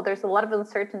don't know, there's a lot of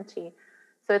uncertainty.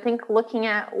 So I think looking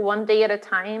at one day at a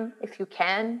time, if you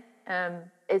can,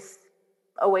 is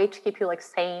a way to keep you like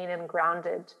sane and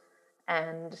grounded,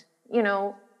 and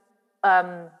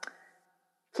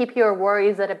keep your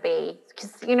worries at a bay.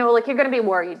 Because like you're gonna be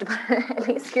worried, but at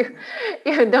least you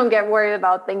don't get worried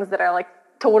about things that are like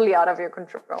totally out of your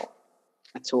control.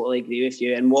 I totally agree with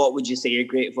you. And what would you say you're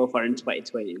grateful for in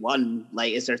 2021?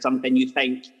 Like, is there something you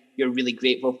think you're really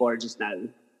grateful for just now?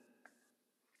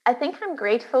 I think I'm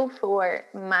grateful for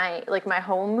my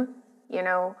home,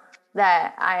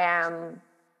 that I am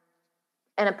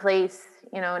in a place,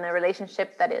 in a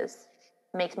relationship that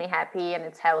makes me happy and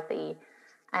it's healthy.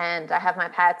 And I have my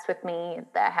pets with me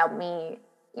that help me,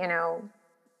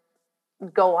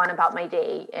 go on about my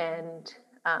day and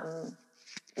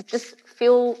just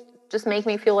make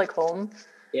me feel like home.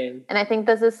 Yeah. And I think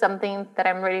this is something that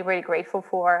I'm really, really grateful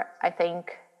for. I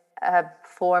think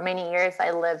for many years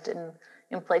I lived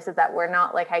in places that were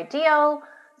not like ideal.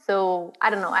 So I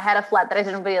don't know, I had a flat that I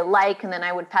didn't really like, and then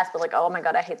I would pass by like, oh my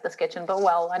God, I hate this kitchen. But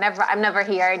well, I'm never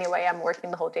here anyway. I'm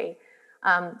working the whole day.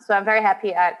 So I'm very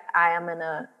happy I am in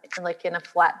a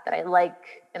flat that I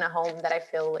like, in a home that I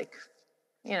feel like,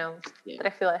 that I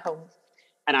feel at home.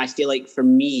 And I feel like for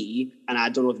me, and I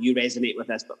don't know if you resonate with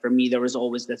this, but for me, there was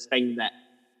always this thing that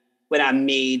when I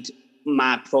made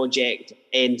my project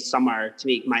in summer to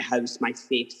make my house my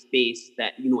safe space,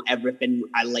 that, everything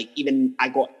I like, even I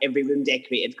got every room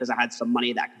decorated because I had some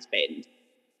money that I could spend.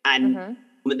 And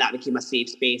when that became a safe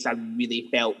space, I really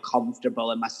felt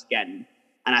comfortable in my skin.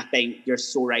 And I think you're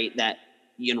so right that,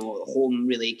 home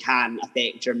really can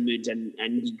affect your mood and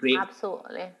be great.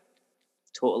 Absolutely.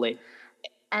 Totally.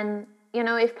 And,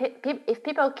 if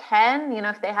people can,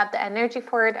 if they have the energy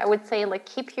for it, I would say like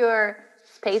keep your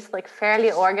space like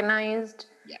fairly organized.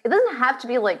 Yeah. It doesn't have to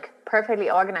be like perfectly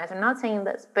organized. I'm not saying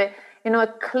this, but, a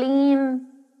clean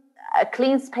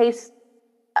space,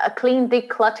 a clean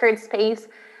decluttered space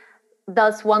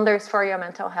does wonders for your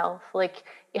mental health. Like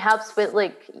it helps with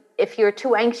like, if you're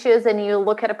too anxious and you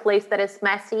look at a place that is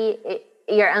messy,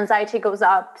 your anxiety goes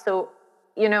up. So,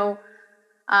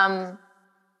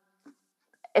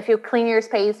 if you clean your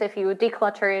space, if you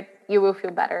declutter it, you will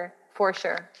feel better for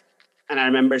sure. And I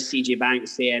remember CJ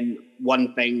Banks saying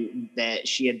one thing that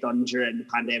she had done during the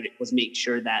pandemic was make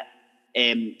sure that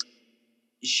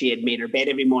she had made her bed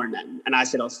every morning. And I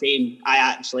said, oh, same.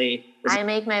 I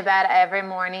make my bed every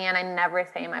morning and I never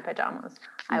stay in my pajamas.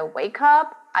 I wake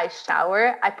up, I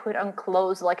shower, I put on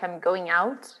clothes like I'm going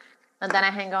out, and then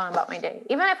I hang on about my day.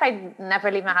 Even if I never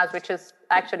leave my house, which is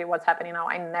actually what's happening now,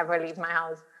 I never leave my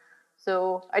house.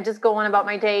 So I just go on about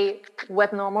my day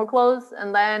with normal clothes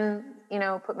and then,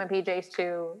 put my PJs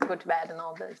to go to bed and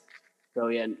all this.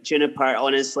 Brilliant. Juniper,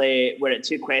 honestly, we're at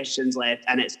 2 questions left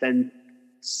and it's been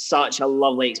such a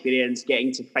lovely experience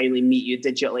getting to finally meet you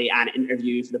digitally and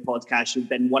interview you for the podcast. You've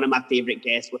been one of my favourite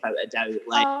guests without a doubt.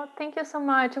 Oh, thank you so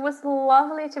much. It was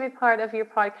lovely to be part of your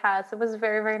podcast. It was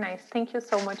very, very nice. Thank you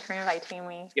so much for inviting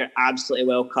me. You're absolutely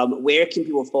welcome. Where can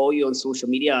people follow you on social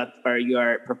media for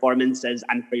your performances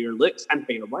and for your looks and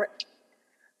for your work?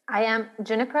 I am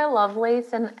Juniper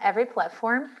Lovelace in every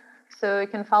platform. So you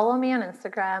can follow me on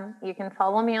Instagram. You can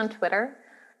follow me on Twitter.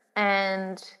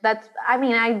 And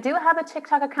I do have a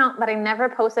TikTok account, but I never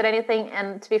posted anything.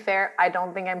 And to be fair, I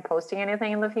don't think I'm posting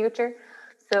anything in the future.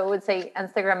 So I would say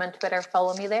Instagram and Twitter,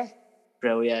 follow me there.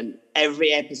 Brilliant.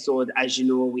 Every episode, as you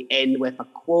know, we end with a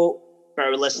quote for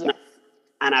our listeners. Yes.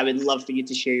 And I would love for you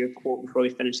to share your quote before we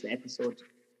finish the episode.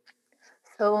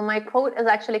 So my quote is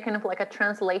actually kind of like a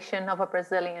translation of a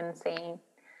Brazilian saying.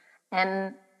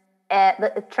 And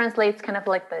it translates kind of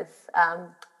like this.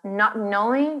 Not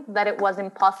knowing that it was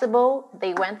impossible,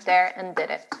 they went there and did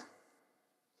it.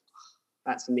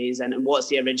 That's amazing. And what's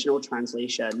the original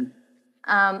translation?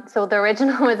 So the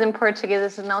original is in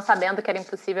Portuguese. Não sabendo que era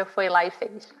impossível, foi lá e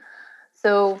fez.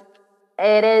 So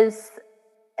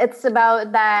it's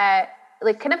about that,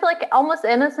 like kind of like almost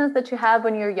innocence that you have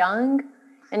when you're young.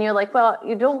 And you're like, well,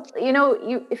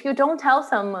 if you don't tell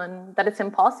someone that it's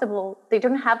impossible, they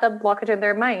don't have that blockage in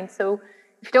their mind. So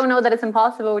if you don't know that it's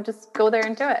impossible, just go there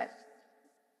and do it.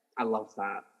 I love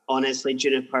that. Honestly,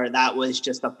 Juniper, that was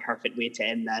just a perfect way to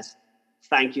end this.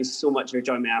 Thank you so much for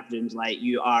joining me afternoon, Deelight.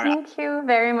 Thank you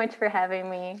very much for having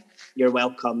me. You're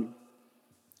welcome.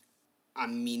 I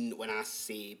mean, when I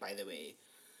say, by the way,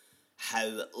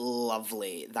 how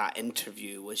lovely that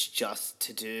interview was just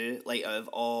to do, like, out of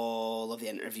all of the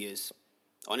interviews.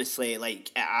 Honestly,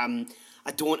 like, I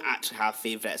don't actually have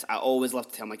favourites. I always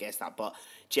love to tell my guests that, but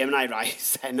Gemini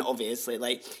Rising, obviously,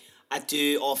 like, I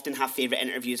do often have favourite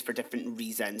interviews for different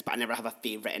reasons, but I never have a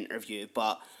favourite interview.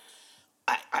 But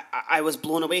I was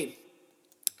blown away.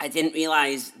 I didn't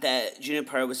realise that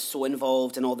Juniper was so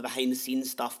involved in all the behind-the-scenes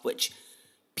stuff, which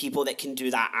people that can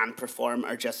do that and perform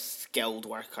are just skilled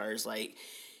workers. Like,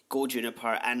 go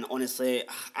Juniper. And honestly,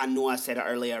 I know I said it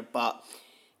earlier, but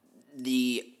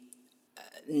the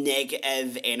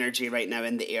negative energy right now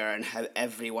in the air and how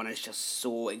everyone is just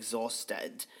so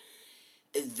exhausted,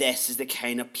 this is the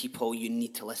kind of people you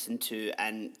need to listen to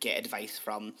and get advice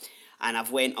from. And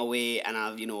I've went away and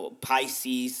I've,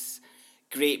 Pisces,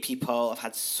 great people. I've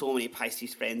had so many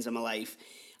Pisces friends in my life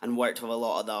and worked with a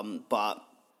lot of them. But,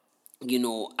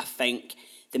 I think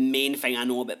the main thing I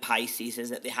know about Pisces is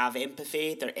that they have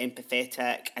empathy. They're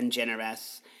empathetic and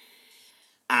generous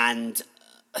and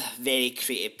very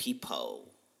creative people.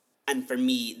 And for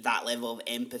me, that level of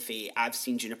empathy, I've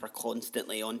seen Juniper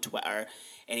constantly on Twitter.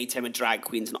 Anytime a drag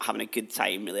queen's not having a good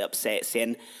time, really upset,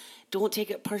 saying, don't take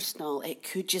it personal, it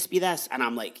could just be this. And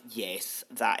I'm like, yes,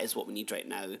 that is what we need right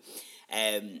now.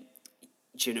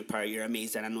 Juniper, you're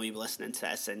amazing. I know you're listening to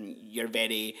this, and you're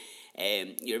very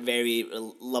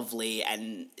lovely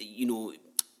and,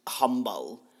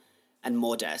 humble and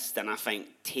modest. And I think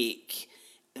take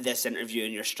this interview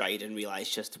in your stride and realise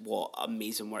just what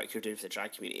amazing work you're doing for the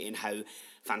drag community and how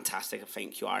fantastic I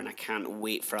think you are. And I can't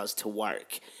wait for us to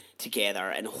work together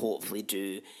and hopefully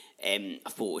do a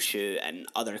photo shoot and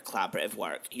other collaborative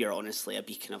work. You're honestly a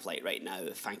beacon of light right now.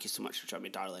 Thank you so much for joining me,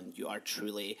 darling. You are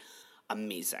truly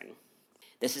amazing.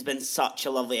 This has been such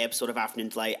a lovely episode of Afternoon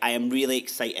Delight. I am really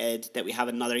excited that we have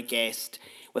another guest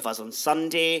with us on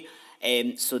Sunday.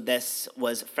 So this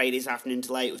was Friday's Afternoon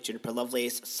Delight with Juniper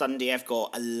Lovelace. Sunday I've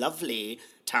got a lovely,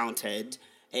 talented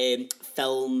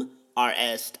film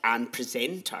artist and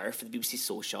presenter for the BBC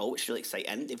Social, which is really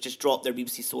exciting. They've just dropped their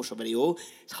BBC Social video.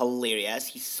 It's hilarious.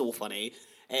 He's so funny.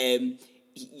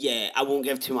 Yeah, I won't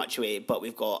give too much away, but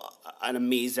we've got an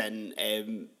amazing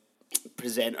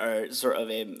presenter, sort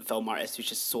of film artist who's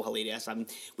just so hilarious.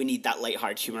 We need that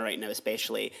lighthearted humour right now,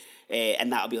 especially.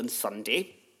 And that'll be on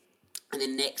Sunday. And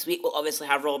then next week we'll obviously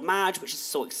have Rob Madge, which is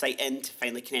so exciting to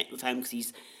finally connect with him because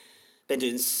he's been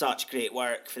doing such great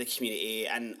work for the community.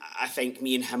 And I think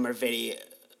me and him are very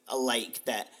alike,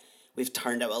 that we've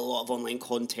turned out a lot of online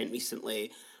content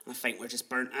recently. And I think we're just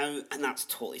burnt out, and that's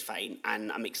totally fine. And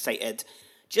I'm excited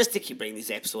just to keep bringing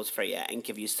these episodes for you and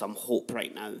give you some hope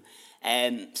right now.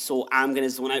 So I'm going to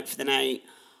zone out for the night.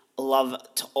 Love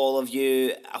to all of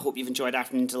you. I hope you've enjoyed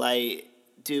Afternoon Delight.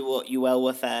 Do what you will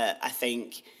with it. I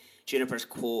think Juniper's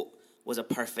quote was a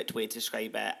perfect way to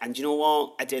describe it. And you know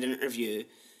what? I did an interview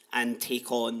and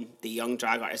take on the young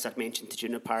drag artists I've mentioned to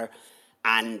Juniper,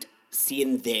 and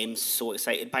seeing them so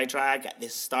excited by drag at the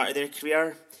start of their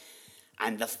career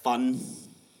and the fun,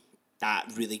 that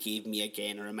really gave me,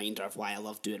 again, a reminder of why I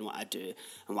love doing what I do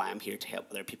and why I'm here to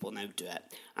help other people now do it.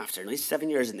 After at least 7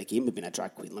 years in the game of being a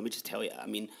drag queen, let me just tell you, I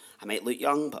mean, I might look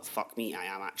young, but fuck me, I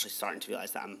am actually starting to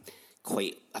realise that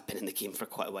I've been in the game for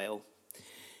quite a while.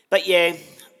 But yeah,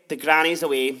 the granny's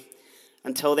away.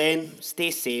 Until then,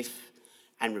 stay safe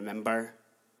and remember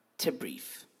to breathe.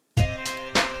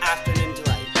 Afternoon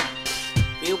Delight.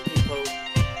 Real people,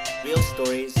 real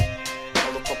stories,